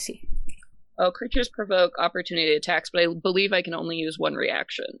 Yeah, let me see. Oh, creatures provoke opportunity attacks, but I believe I can only use 1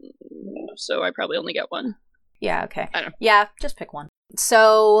 reaction. So I probably only get 1. Yeah, okay. I don't know. Yeah, just pick 1.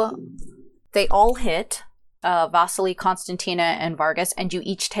 So they all hit Vasily, Constantina, and Vargas, and you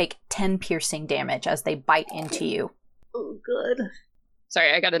each take 10 piercing damage as they bite into you. Oh, good.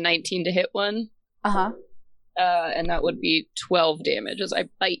 Sorry, I got a 19 to hit 1. Uh-huh. And that would be 12 damage as I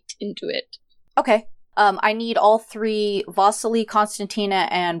bite into it. Okay. I need all three, Vasily, Konstantina,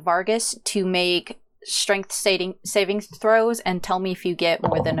 and Vargas, to make strength saving throws and tell me if you get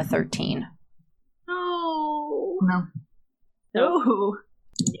more than a 13. No. No. No.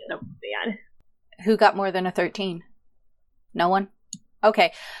 Yeah, that was bad. Who got more than a 13? No one?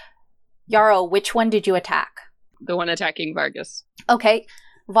 Okay. Yarrow, which one did you attack? The one attacking Vargas. Okay.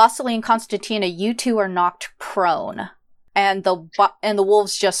 Vasily and Konstantina, you two are knocked prone. And the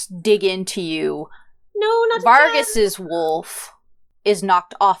wolves just dig into you. No, not Vargas's wolf is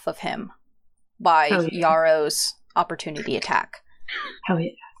knocked off of him by Oh, yeah. Yarrow's opportunity attack. Hell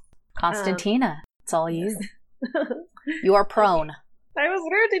yeah. Konstantina, it's all you. You are prone. I was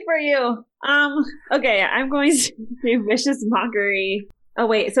rooting for you. Okay, I'm going to do Vicious Mockery. Oh,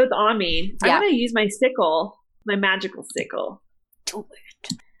 wait, so it's on me. Yeah. I'm going to use my sickle, my magical sickle. Do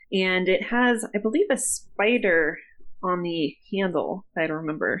it. And it has, I believe, a spider on the handle, if I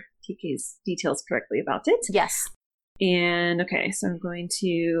remember TK's details correctly about it. Yes. And, okay, so I'm going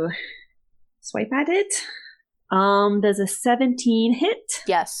to swipe at it. Does a 17 hit?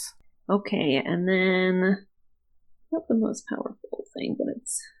 Yes. Okay, and then not the most powerful thing, but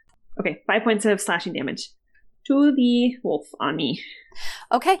it's okay. 5 points of slashing damage to the wolf on me.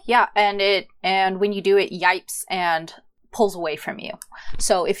 Okay, yeah, and when you do it, yipes and pulls away from you.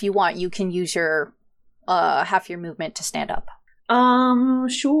 So if you want, you can use your half your movement to stand up.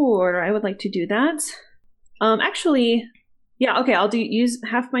 Sure. I would like to do that. Actually, yeah. Okay, I'll use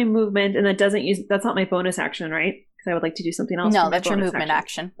half my movement, and that's not my bonus action, right? Because I would like to do something else. No, for my that's your bonus movement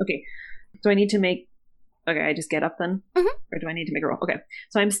action. Okay. Do I need to make? Okay, I just get up then, Mhm. or do I need to make a roll? Okay,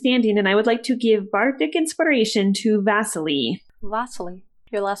 so I'm standing, and I would like to give bardic inspiration to Vasily. Vasily,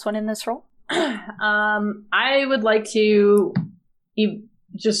 your last one in this roll. I would like to,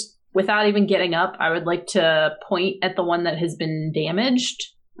 just without even getting up, I would like to point at the one that has been damaged.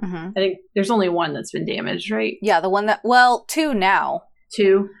 Mm-hmm. I think there's only one that's been damaged, right? Yeah, the one that, two now.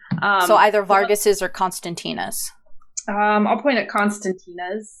 Two. So either Vargas's or Konstantina's. I'll point at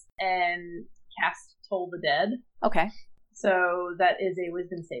Konstantina's and cast Toll the Dead. Okay. So that is a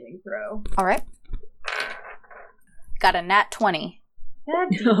wisdom saving throw. All right. Got a nat 20.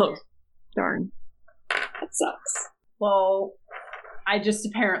 Oh, darn. That sucks. Well, I just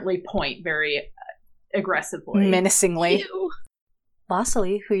apparently point very aggressively. Menacingly. Ew.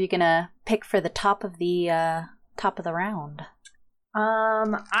 Vasily, who are you gonna pick for the top of the round?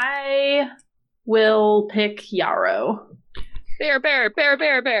 I will pick Yarrow. Bear.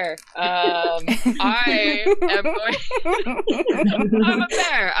 I am going. I'm a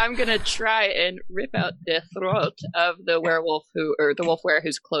bear. I'm gonna try and rip out the throat of the werewolf the wolf wearer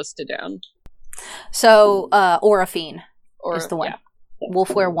who's close to down. So, Orafine Or is the one. yeah.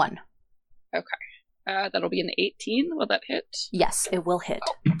 Wolfware 1. That'll be an 18. Will that hit? Yes, it will hit.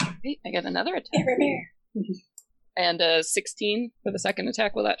 Wait, I get another attack. And a 16 for the second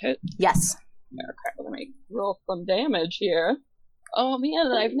attack. Will that hit? Yes. Okay, let me roll some damage here. Oh man,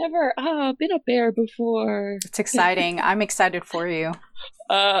 I've never been a bear before. It's exciting. I'm excited for you.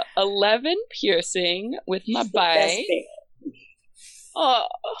 11 piercing with my Best bite. thing. Oh,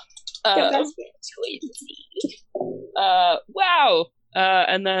 The best wow.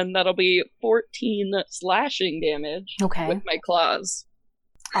 And then that'll be 14 slashing damage Okay. with my claws.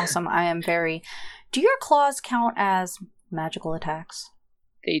 Awesome. I am very... Do your claws count as magical attacks?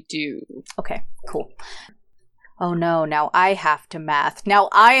 They do. Okay, cool. Oh no, now I have to math. Now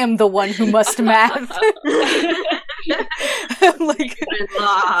I am the one who must math. Like,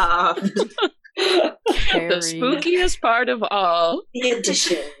 carry, The spookiest part of all. The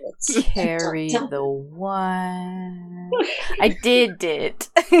additions. carry the one. I did it.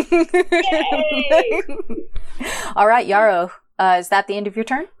 All right, Yarrow. Is that the end of your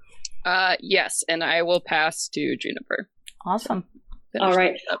turn? Yes, and I will pass to Juniper. Awesome. Finish All right.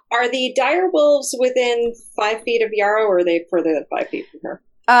 things up. Are the dire wolves within 5 feet of Yarrow, or are they further than 5 feet from her?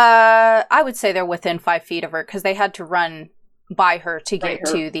 I would say they're within 5 feet of her because they had to run by her to get Right,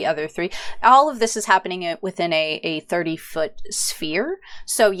 her. to the other three. All of this is happening within a 30-foot sphere.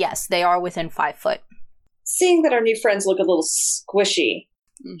 So yes, they are within 5 foot. Seeing that our new friends look a little squishy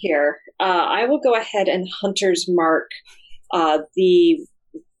here, I will go ahead and Hunter's Mark the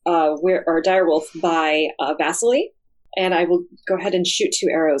dire wolf by Vasily, and I will go ahead and shoot 2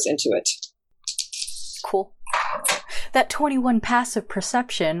 arrows into it. Cool. That 21 passive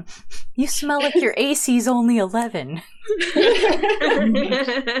perception, you smell like your AC's only 11.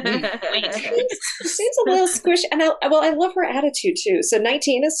 Seems a little squishy, and I love her attitude too. So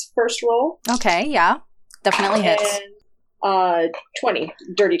 19 is first roll, Okay, yeah. Definitely hits. and 20,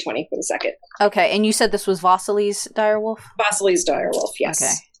 dirty 20 for the second. Okay, and you said this was Vasily's direwolf? Vasily's dire wolf, yes.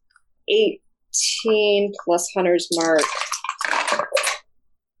 Okay. 18 plus Hunter's Mark.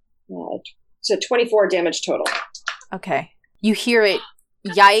 So 24 damage total. Okay. You hear it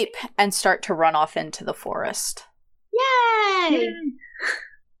yipe and start to run off into the forest. Yay!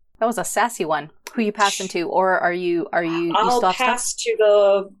 That was a sassy one. Who you passing to, or are you I'll still have pass stuff? to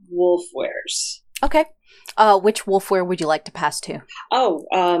the wolf wares. Okay. Which wolfware would you like to pass to? Oh,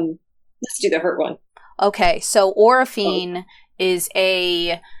 let's do the hurt one. Okay, so Orifine is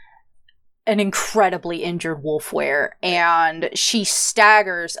an incredibly injured wolfware, and she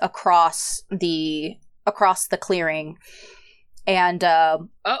staggers across the clearing, and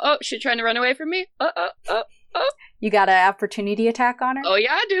she's trying to run away from me. you got an opportunity attack on her. Oh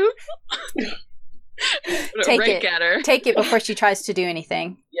yeah, I do. Take Rake it. at her. Take it before she tries to do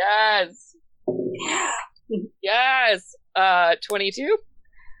anything. Yes. Yes. 22.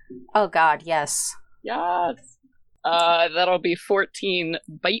 Oh God, yes. Yes. That'll be 14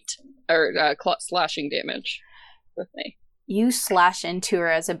 bite or slashing damage with me. You slash into her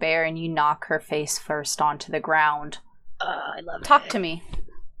as a bear, and you knock her face first onto the ground. I love it. Talk to me.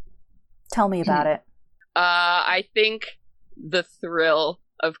 Tell me about it. I think the thrill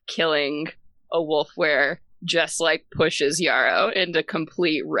of killing a wolfware just pushes Yarrow into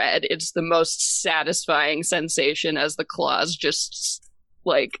complete red. It's the most satisfying sensation as the claws just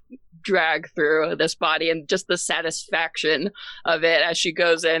drag through this body, and just the satisfaction of it as she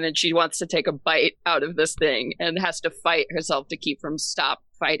goes in and she wants to take a bite out of this thing and has to fight herself to keep from stop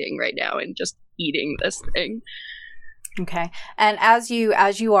fighting right now and just eating this thing. Okay, and as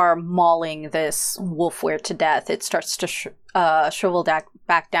you are mauling this wolfware to death, it starts to shrivel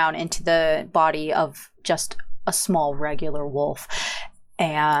back down into the body of just a small regular wolf.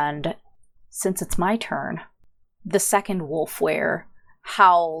 And since it's my turn, the second wolfware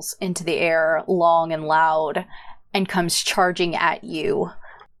howls into the air long and loud and comes charging at you,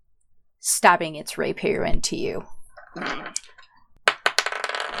 stabbing its rapier into you.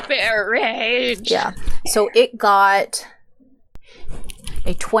 Bear rage! Yeah. So it got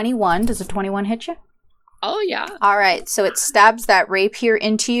a 21. Does a 21 hit you? Oh, yeah. All right. So it stabs that rapier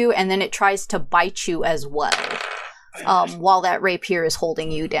into you, and then it tries to bite you as well, while that rapier is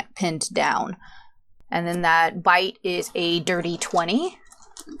holding you pinned down. And then that bite is a dirty 20.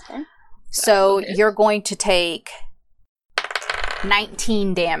 Okay. So you're going to take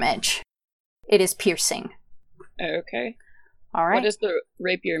 19 damage. It is piercing. Okay. All right. What is the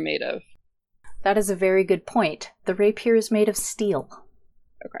rapier made of? That is a very good point. The rapier is made of steel.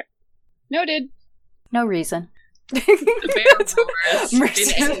 Okay. Noted. No reason. The bear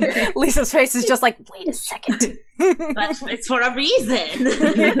roars. Lisa's face is just like, wait a second. But it's for a reason.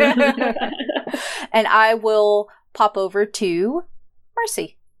 And I will pop over to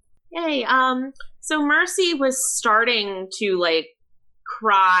Mercy. Yay. So Mercy was starting to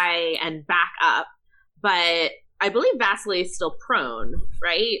cry and back up, but I believe Vasily is still prone,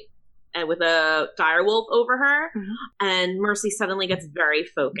 right? And with a direwolf over her. Mm-hmm. And Mercy suddenly gets very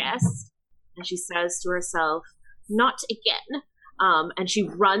focused. And she says to herself, not again. And she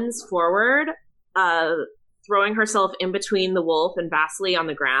runs forward, throwing herself in between the wolf and Vasily on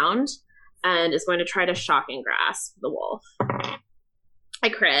the ground, and is going to try to shocking grasp the wolf. I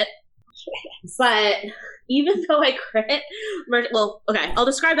crit. But even though I crit, I'll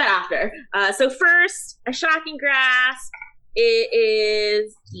describe that after. So first, a shocking grasp. It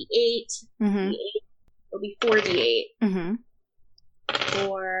is D8. Mm-hmm. D8 will be 4D8. Mm-hmm.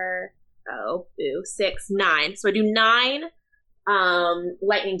 6, 9. So I do 9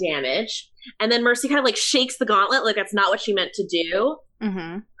 lightning damage. And then Mercy kind of shakes the gauntlet like that's not what she meant to do.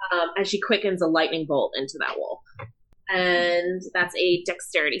 Mm-hmm. And she quickens a lightning bolt into that wolf. And that's a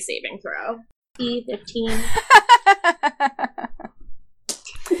dexterity saving throw. 15.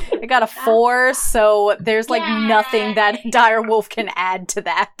 I got a 4, so there's nothing that dire wolf can add to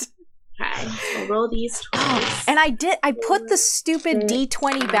that. Okay, so roll these twice. And I put the stupid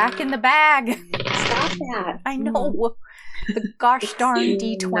D20 back in the bag. Stop that. I know. The gosh darn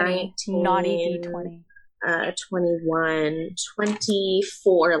D20. Naughty D20. 21,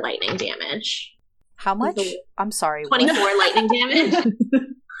 24 lightning damage. How much? I'm sorry. 24 lightning damage.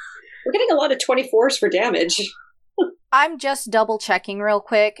 We're getting a lot of 24s for damage. I'm just double checking real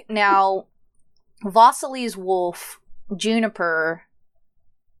quick. Now, Vasily's wolf, Juniper,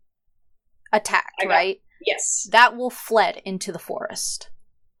 attacked, right? Yes. That wolf fled into the forest.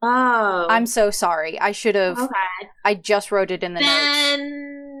 Oh. I'm so sorry. I should have. Okay. I just wrote it in the notes.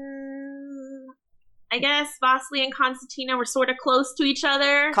 Then I guess Vasily and Constantina were sort of close to each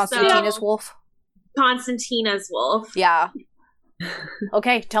other. Constantina's wolf? Constantina's wolf. Yeah.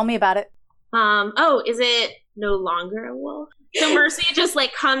 Okay, tell me about it. Is it no longer a wolf? So Mercy just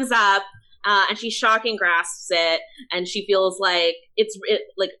comes up, and she shocking grasps it, and she feels like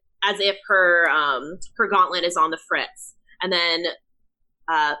like as if her gauntlet is on the fritz, and then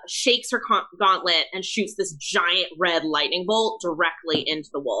shakes her gauntlet and shoots this giant red lightning bolt directly into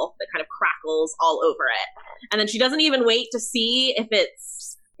the wolf that kind of crackles all over it. And then she doesn't even wait to see if it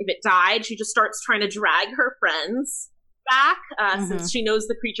died. She just starts trying to drag her friends back since she knows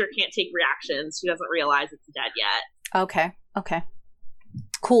the creature can't take reactions. She doesn't realize it's dead yet. Okay.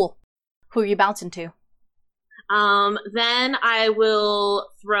 Cool. Who are you bouncing to? Then I will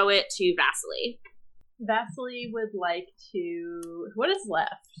throw it to Vasily. Vasily would like to... What is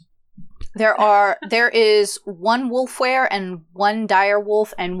left? There is one wolfware and one dire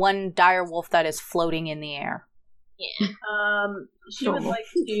wolf and one dire wolf that is floating in the air. Yeah. She would like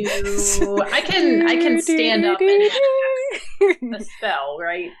to... I can stand up and a spell,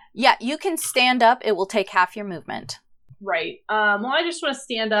 right? Yeah, you can stand up. It will take half your movement. Right. Well, I just want to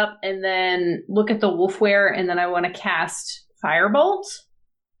stand up and then look at the wolfware, and then I want to cast Firebolt,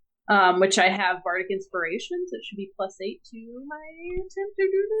 which I have Bardic Inspiration, so it should be +8 to my attempt to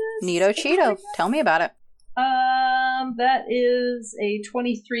do this. Neato Cheeto. Tell me about it. That is a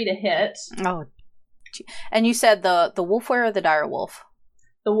 23 to hit. Oh, and you said the wolfware or the dire wolf?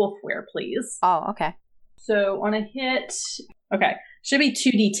 The wolfware, please. Oh, okay. So on a hit, okay, should be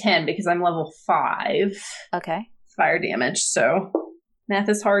 2d10 because I'm level 5. Okay. Fire damage, so math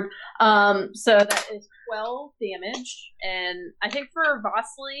is hard. So that is 12 damage, and I think for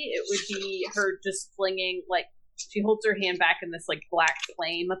Vasily, it would be her just flinging, like, she holds her hand back and this, like, black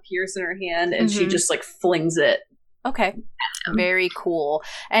flame appears in her hand, and she just, like, flings it. Okay. Very cool.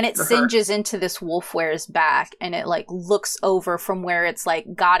 And it singes into this wolfware's back, and it, like, looks over from where it's, like,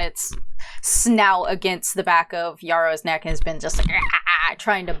 got its snout against the back of Yarrow's neck and has been just, like,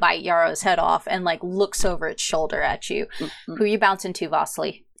 trying to bite Yarrow's head off, and, like, looks over its shoulder at you. Who are you bouncing to,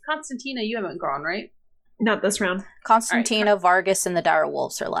 Vasily? Constantina, you haven't gone, right? Not this round. Constantina, Vargas, and the dire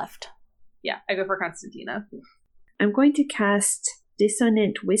wolves are left. Yeah, I go for Constantina. I'm going to cast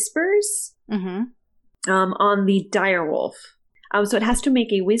Dissonant Whispers on the dire wolf. So it has to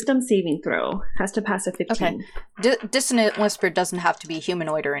make a wisdom saving throw. Has to pass a 15. Okay. Dissonant Whisper doesn't have to be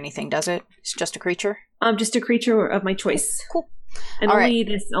humanoid or anything, does it? It's just a creature? Just a creature of my choice. Cool. And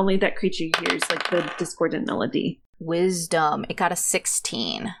only that creature hears, like, the discordant melody. Wisdom. It got a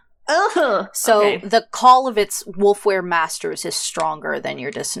 16. So the call of its wolfware masters is stronger than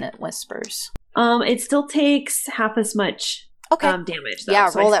your Dissonant Whispers. It still takes half as much damage. Though,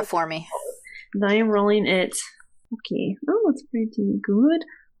 so roll that for me. I am rolling it. Okay. Oh, that's pretty good.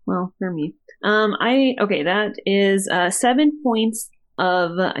 Well, for me. That is 7 points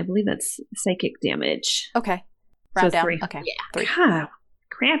of, I believe that's psychic damage. Okay. Round down. 3. Okay. Yeah. 3. God,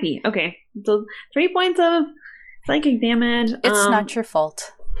 crappy. Okay. So 3 points of psychic damage. It's not your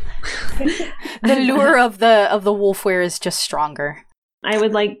fault. The lure of the wolfware is just stronger. I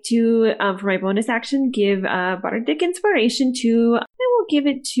would like to, for my bonus action, give Bardic Inspiration to, I will give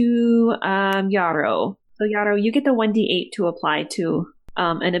it to Yarrow. So Yarrow, you get the 1d8 to apply to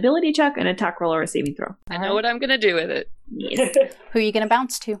an ability check, an attack roll, or a saving throw. I know what I'm going to do with it. Who are you going to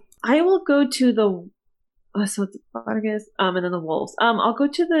bounce to? I will go to the, so it's Vargas, and then the wolves. I'll go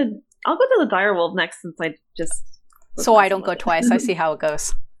to the dire wolf next, since I just... So I don't go twice. I see how it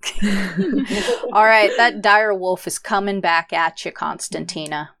goes. All right, that dire wolf is coming back at you,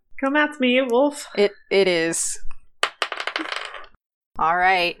 Constantina. Come at me, wolf. It is. All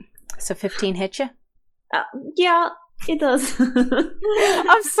right. So 15 hit you? Yeah, it does.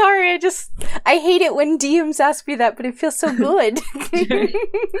 I'm sorry. I hate it when DMs ask me that, but it feels so good.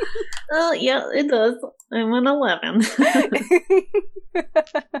 Yeah, it does. I'm an 11.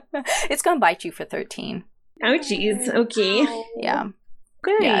 It's gonna bite you for 13. Oh, jeez. Okay. Yeah.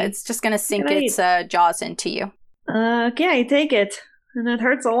 Okay. Yeah, it's just gonna sink its jaws into you. Okay, I take it. And it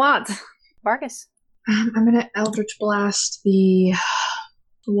hurts a lot. Vargas. I'm gonna Eldritch Blast the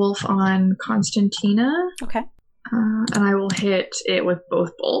wolf on Constantina. Okay. And I will hit it with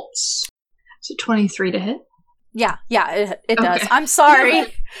both bolts. So 23 to hit? Yeah, it does. I'm sorry.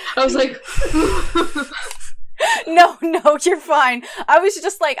 I was like... No, you're fine. I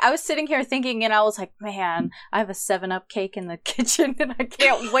was sitting here thinking, and I was like, man, I have a 7-Up cake in the kitchen, and I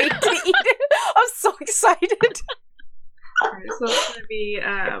can't wait to eat it. I'm so excited. Alright, so it's going to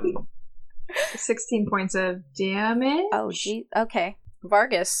be 16 points of damage. Oh, gee. Okay.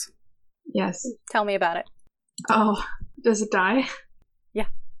 Vargas. Yes. Tell me about it. Oh, does it die? Yeah.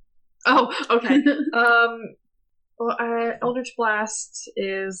 Oh, okay. Eldritch Blast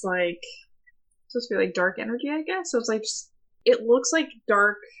is like supposed to be like dark energy, I guess. So it's like it looks like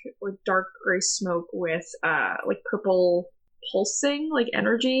dark gray smoke with like purple pulsing, like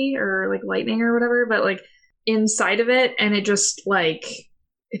energy or like lightning or whatever, but like inside of it, and it just like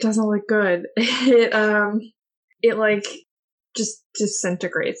it doesn't look good. It like just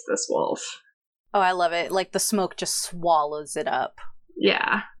disintegrates this wolf. Oh, I love it. Like the smoke just swallows it up.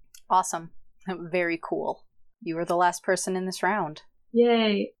 Yeah. Awesome. Very cool. You were the last person in this round.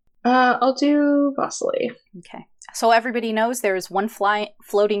 Yay. I'll do Vasily. Okay. So everybody knows there is one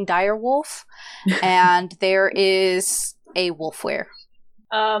floating dire wolf, and there is a wolfware.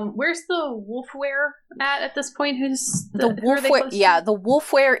 Where's the wolfware at this point? Who's The wolfware? Yeah, the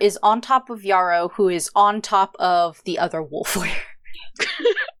wolfware is on top of Yarrow, who is on top of the other wolfware.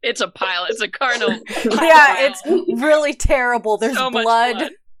 It's a pile. It's a carnal. Yeah, it's really terrible. There's So much blood.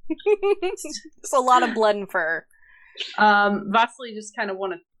 blood. There's a lot of blood and fur. Vasily just kind of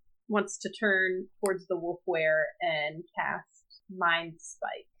wants to turn towards the wolfware and cast Mind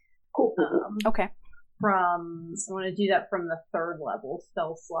Spike. Cool. Okay. I want to do that from the 3rd level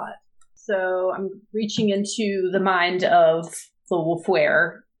spell slot. So I'm reaching into the mind of the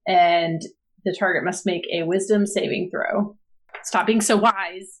wolfware, and the target must make a wisdom saving throw. Stop being so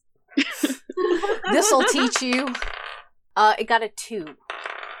wise. This'll teach you. It got a 2.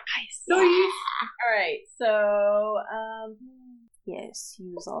 Nice. Alright, so, Yes,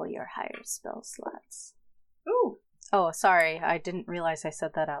 use all your higher spell slots. ooh. Oh, sorry. I didn't realize I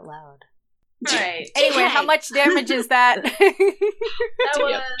said that out loud. Alright. Anyway, how much damage is that? That To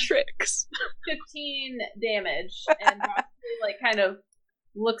was get tricks. 15 damage, and Vasily, like, kind of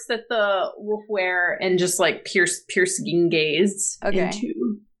looks at the wolfware and just, like, piercing gaze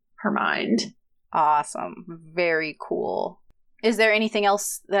into her mind. Awesome. Very cool. Is there anything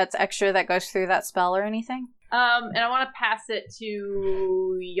else that's extra that goes through that spell or anything? And I want to pass it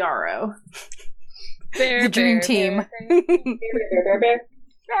to Yarrow. The dream team.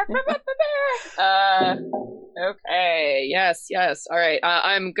 Okay. Yes. All right.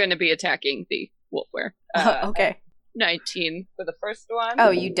 I'm going to be attacking the wolfware. Okay. 19 for the first one. Oh,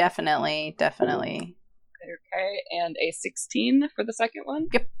 you definitely. Okay, and a 16 for the second one.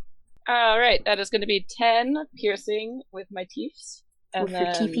 Yep. All right, that is going to be 10 piercing with my teeth. And With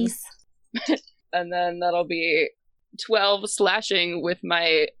your teepees. And then that'll be 12 slashing with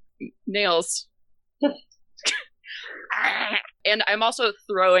my nails. And I'm also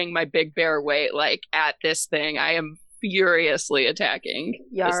throwing my big bear weight, like, at this thing. I am furiously attacking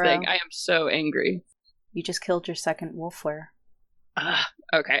this thing. I am so angry. You just killed your second wolfware.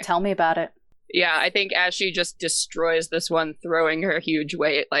 Okay. Tell me about it. Yeah, I think as she just destroys this one, throwing her huge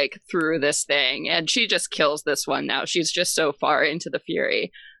weight, like, through this thing, and she just kills this one now. She's just so far into the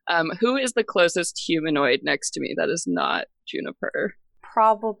fury. Who is the closest humanoid next to me that is not Juniper?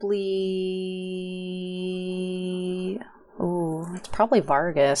 Probably... Oh, it's probably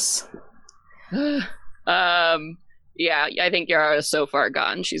Vargas. Yeah, I think Yara is so far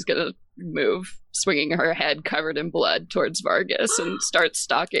gone. She's gonna move, swinging her head covered in blood towards Vargas and start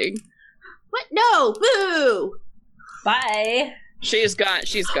stalking. What? No! Boo! Bye. She's gone.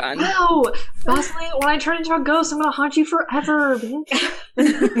 No! Vasily, when I turn into a ghost, I'm gonna haunt you forever, bitch.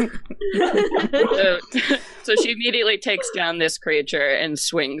 So she immediately takes down this creature and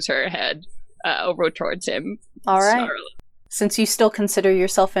swings her head over towards him. All right. snarling. Since you still consider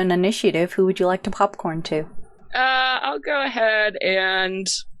yourself an initiative, who would you like to popcorn to? I'll go ahead and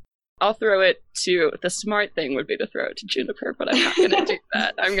I'll throw it to... The smart thing would be to throw it to Juniper, but I'm not going to do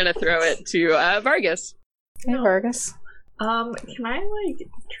that. I'm going to throw it to Vargas. Hey, Vargas. Can I, like,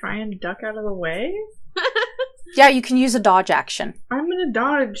 try and duck out of the way? Yeah, you can use a dodge action. I'm gonna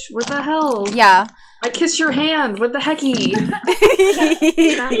dodge. What the hell? Yeah. I kiss your hand. What the hecky?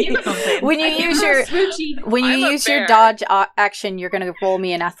 When you use your your dodge action, you're gonna roll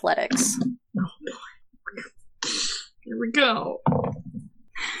me in athletics. Here we go.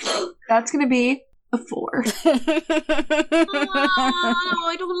 That's gonna be a 4. Oh,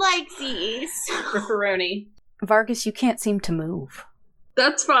 I don't like these. Rifferoni. Vargas, you can't seem to move.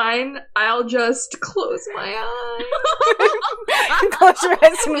 That's fine. I'll just close my eyes. Close your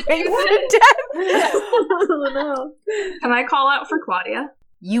eyes and wait for death. Oh, no. Can I call out for Claudia?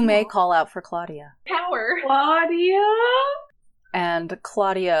 You may call out for Claudia. Power. Claudia? And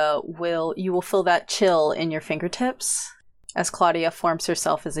Claudia you will feel that chill in your fingertips as Claudia forms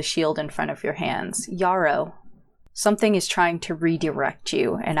herself as a shield in front of your hands. Yarrow, something is trying to redirect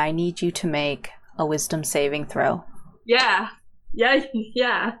you, and I need you to make a wisdom saving throw. Yeah.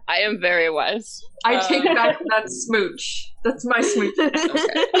 Yeah. I am very wise. I take back that smooch. That's my smooch. Okay.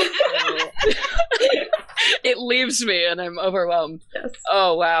 It leaves me and I'm overwhelmed. Yes.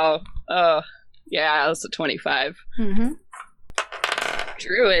 Oh, wow. Oh, yeah, that's a 25. Mm-hmm.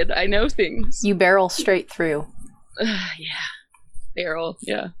 Druid, I know things. You barrel straight through. Yeah. Barrel,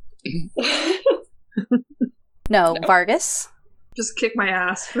 yeah. No, Vargas. Just kick my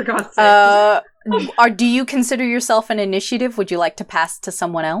ass, for God's sake. Do you consider yourself an initiative? Would you like to pass to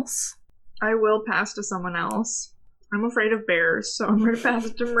someone else? I will pass to someone else. I'm afraid of bears, so I'm going to pass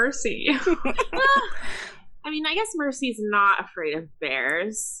it to Mercy. I mean, I guess Mercy's not afraid of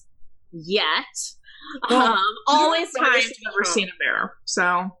bears yet. Well, Always time I've to never seen a bear,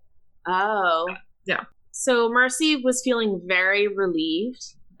 so Oh. Yeah. So Mercy was feeling very relieved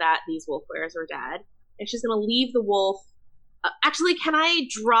that these wolf bears were dead, and she's going to leave the wolf. Actually, can I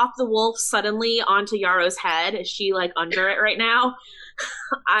drop the wolf suddenly onto Yarrow's head? Is she, like, under it right now?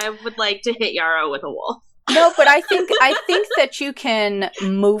 I would like to hit Yarrow with a wolf. No, but I think that you can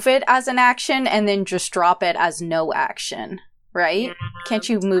move it as an action and then just drop it as no action, right? Yeah. Can't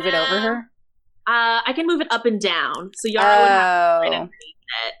you move it over her? I can move it up and down, so Yarrow would have to right underneath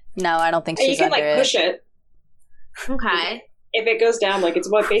it. No, I don't think And she's you can under like push it. it. Okay. If it goes down, like it's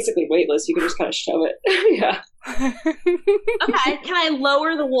basically weightless, you can just kind of shove it. Yeah. Okay. Can I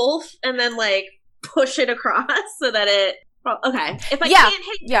lower the wolf and then like push it across so that it? Okay. If I can't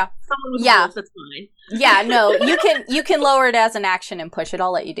hit someone with a wolf, that's fine. Yeah, no, you can lower it as an action and push it.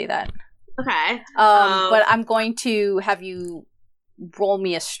 I'll let you do that. Okay. But I'm going to have you roll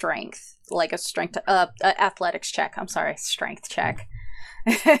me a strength, like a strength, athletics check. I'm sorry, strength check.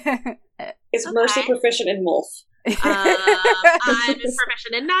 Is Mercy proficient in wolf? I'm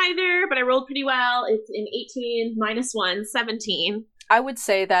proficient in neither, but I rolled pretty well. It's an 18 minus 1, 17. I would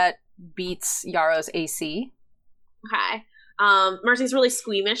say that beats Yarrow's AC. Okay. Mercy's really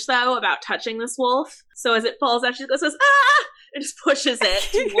squeamish though about touching this wolf. So as it falls out, she goes, "Ah!" and just pushes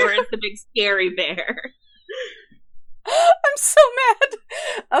it towards the big scary bear. I'm so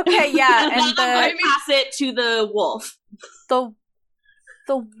mad. Okay, yeah, and I pass it to the wolf. The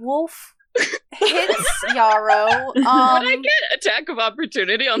wolf hits Yarrow. Would I get attack of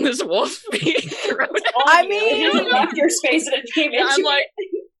opportunity on this wolf being thrown out? I mean, you left your space and it came into I'm like,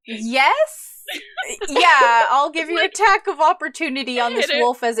 yes. Yeah, I'll give you attack of opportunity on this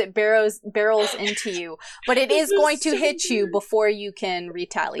wolf as it barrels into you, but it is going to hit you before you can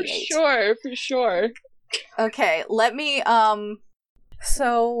retaliate. For sure. Okay, let me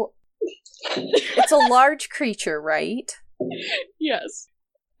so it's a large creature, right? Yes.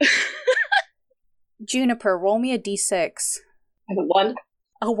 Juniper, roll me a d6. And a 1.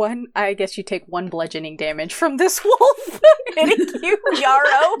 A 1? I guess you take 1 bludgeoning damage from this wolf hitting you,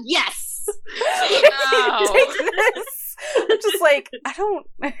 Yarrow. Yes! Take this. I'm just like, I don't.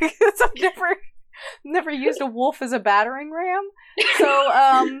 I've never used a wolf as a battering ram. So,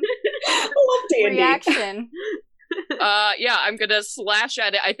 I love D&D. reaction. Yeah, I'm gonna slash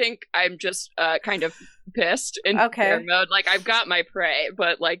at it. I think I'm just kind of pissed in bear mode. Like, I've got my prey,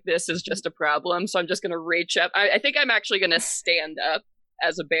 but like this is just a problem. So I'm just gonna reach up. I think I'm actually gonna stand up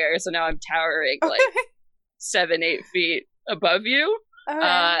as a bear. So now I'm towering like 7-8 feet above you.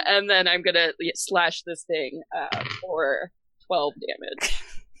 Right. And then I'm gonna slash this thing for 12 damage.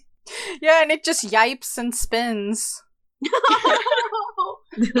 Yeah, and it just yipes and spins.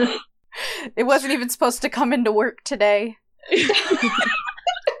 It wasn't even supposed to come into work today.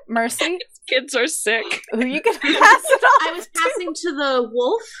 Mercy? Kids are sick. Who are you gonna pass it off? I was passing to the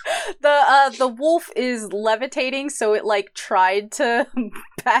wolf. The wolf is levitating, so it like tried to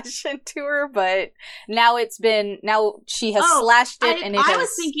bash into her, but now she has slashed it and it has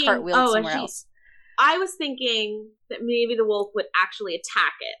cartwheeled somewhere else. I was thinking that maybe the wolf would actually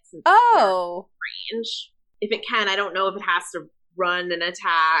attack it. Since it's range. If it can, I don't know if it has to run and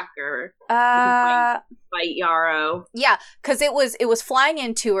attack or bite Yarrow. Yeah, because it was flying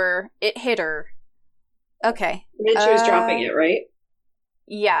into her. It hit her. Okay. And then she was dropping it, right?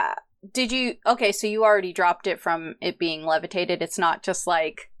 Yeah. Did you? Okay, so you already dropped it from it being levitated. It's not just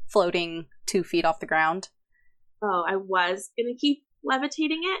like floating 2 feet off the ground. Oh, I was gonna keep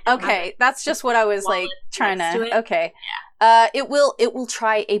levitating it. Okay, that's just what I was like trying to. Okay. Yeah. It will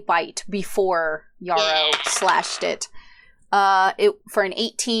try a bite before Yarrow slashed it. For an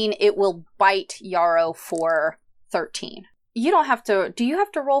 18, it will bite Yarrow for 13. You don't have to. Do you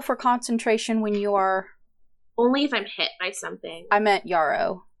have to roll for concentration when you are? Only if I'm hit by something. I meant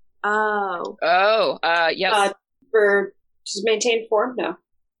Yarrow. Oh. Yes. For just maintain form? No.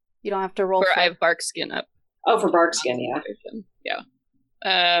 You don't have to roll I have bark skin up. Oh, for bark skin, yeah.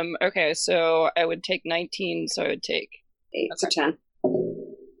 Yeah. Okay, so I would take 19, so I would take 8 to 10.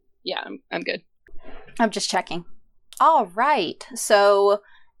 Yeah, I'm good. I'm just checking. All right. So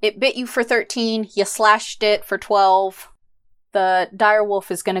it bit you for 13. You slashed it for 12. The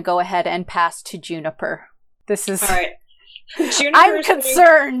direwolf is going to go ahead and pass to Juniper. This is... All right. I'm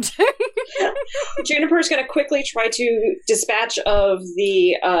concerned. Juniper's going to quickly try to dispatch of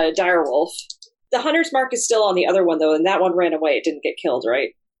the direwolf. The hunter's mark is still on the other one, though, and that one ran away. It didn't get killed, right?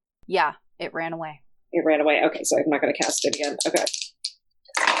 Yeah, it ran away. It ran away. Okay, so I'm not going to cast it again. Okay.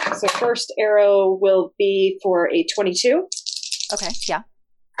 So first arrow will be for a 22. Okay, yeah.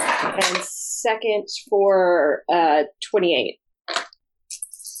 And second for 28.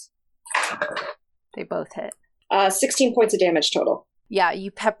 They both hit. 16 points of damage total. Yeah,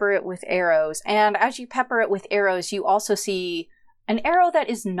 you pepper it with arrows. And as you pepper it with arrows, you also see an arrow that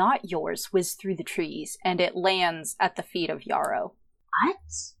is not yours whiz through the trees, and it lands at the feet of Yarrow. What?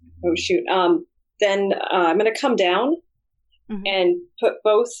 Oh, shoot. Then I'm going to come down and put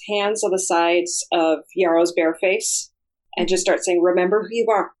both hands on the sides of Yarrow's bare face and just start saying, remember who you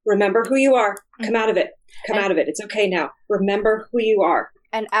are. Remember who you are. Come out of it. Come out of it. It's okay now. Remember who you are.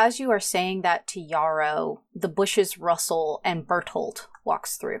 And as you are saying that to Yarrow, the bushes rustle and Bertolt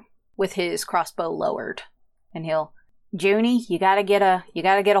walks through with his crossbow lowered. And he'll, Junie, you gotta get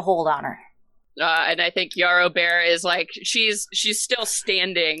a hold on her. And I think Yarrow Bear is like, she's still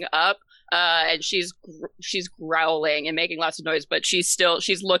standing up, and she's growling and making lots of noise, but she's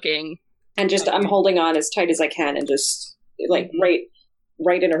looking. And just, I'm holding on as tight as I can and just like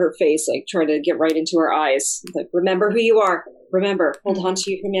right into her face, like trying to get right into her eyes. Like, remember who you are. Remember, hold on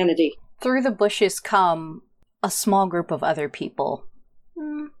to your humanity. Through the bushes come a small group of other people.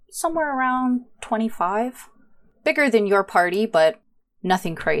 Somewhere around 25. Bigger than your party, but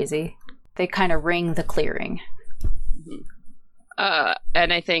nothing crazy. They kind of ring the clearing.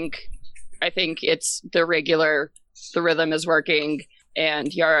 And I think it's the rhythm is working,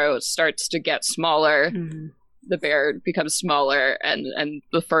 and Yarrow starts to get smaller. The bear becomes smaller, and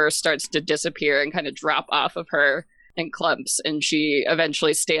the fur starts to disappear and kind of drop off of her in clumps, and she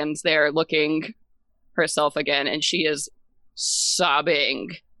eventually stands there looking herself again, and she is sobbing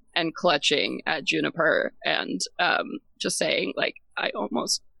and clutching at Juniper and just saying, like, I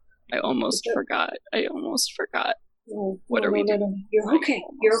almost forgot. What are we doing? No. You're okay.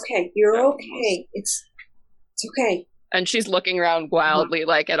 You're okay. It's okay. And she's looking around wildly,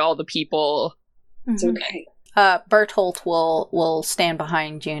 like, at all the people. It's okay. Bertolt will stand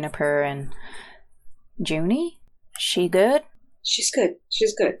behind Juniper and... Junie? She good? She's good.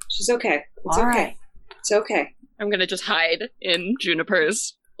 She's okay. It's all okay. Right. It's okay. I'm gonna just hide in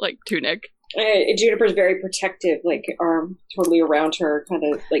Juniper's, like, tunic. Juniper's very protective, like, arm totally around her, kind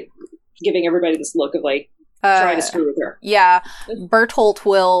of, like, giving everybody this look of, like, trying to screw with her. Yeah. Bertolt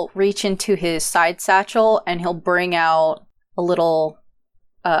will reach into his side satchel, and he'll bring out a little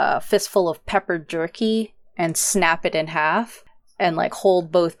fistful of peppered jerky and snap it in half and, like,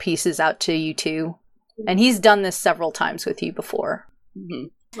 hold both pieces out to you two. And he's done this several times with you before.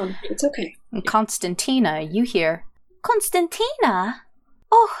 It's okay. And Constantina, you hear, Constantina?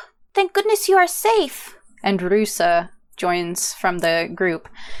 Oh, thank goodness you are safe. And Rusa joins from the group,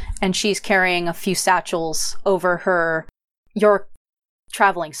 and she's carrying a few satchels over your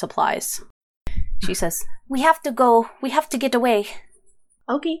traveling supplies. She says, we have to go. We have to get away.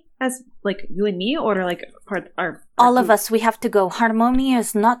 Okay. As, like, you and me, or, like, our all of us, we have to go. Harmonia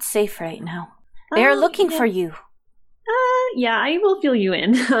is not safe right now. They are looking for you. Yeah, I will fill you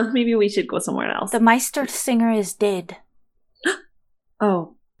in. Maybe we should go somewhere else. The Meister singer is dead.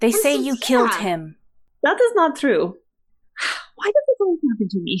 Oh. They say you killed him. That is not true. Why does this always happen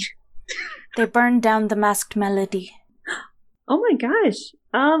to me? They burned down the masked melody. Oh my gosh.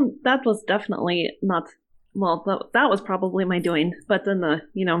 That was definitely not... Well, that was probably my doing, but in the,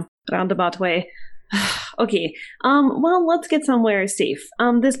 roundabout way. Okay. Well, let's get somewhere safe.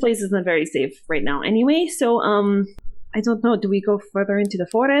 This place isn't very safe right now anyway, so, I don't know. Do we go further into the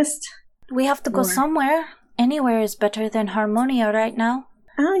forest? We have to go somewhere. Anywhere is better than Harmonia right now.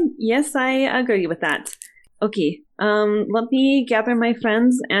 Yes, I agree with that. Okay. Let me gather my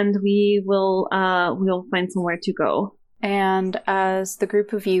friends, and we'll find somewhere to go. And as the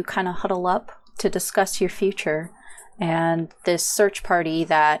group of you kind of huddle up to discuss your future, and this search party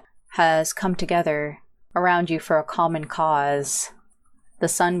that has come together around you for a common cause, the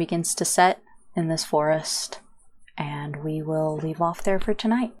sun begins to set in this forest, and we will leave off there for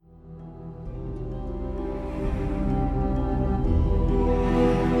tonight.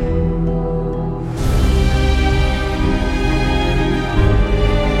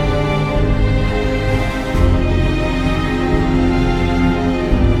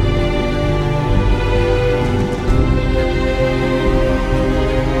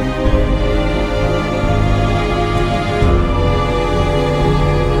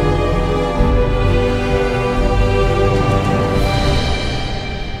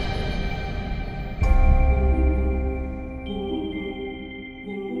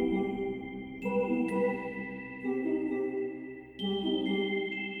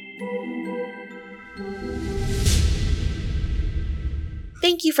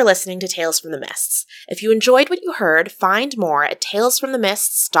 Thank you for listening to Tales from the Mists. If you enjoyed what you heard, find more at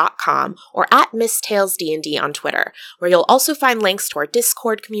talesfromthemists.com or at MistTalesD&D on Twitter, where you'll also find links to our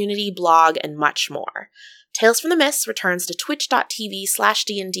Discord community, blog, and much more. Tales from the Mists returns to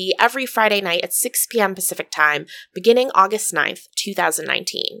twitch.tv/D&D every Friday night at 6 p.m. Pacific Time, beginning August 9th,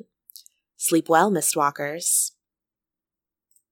 2019. Sleep well, Mistwalkers.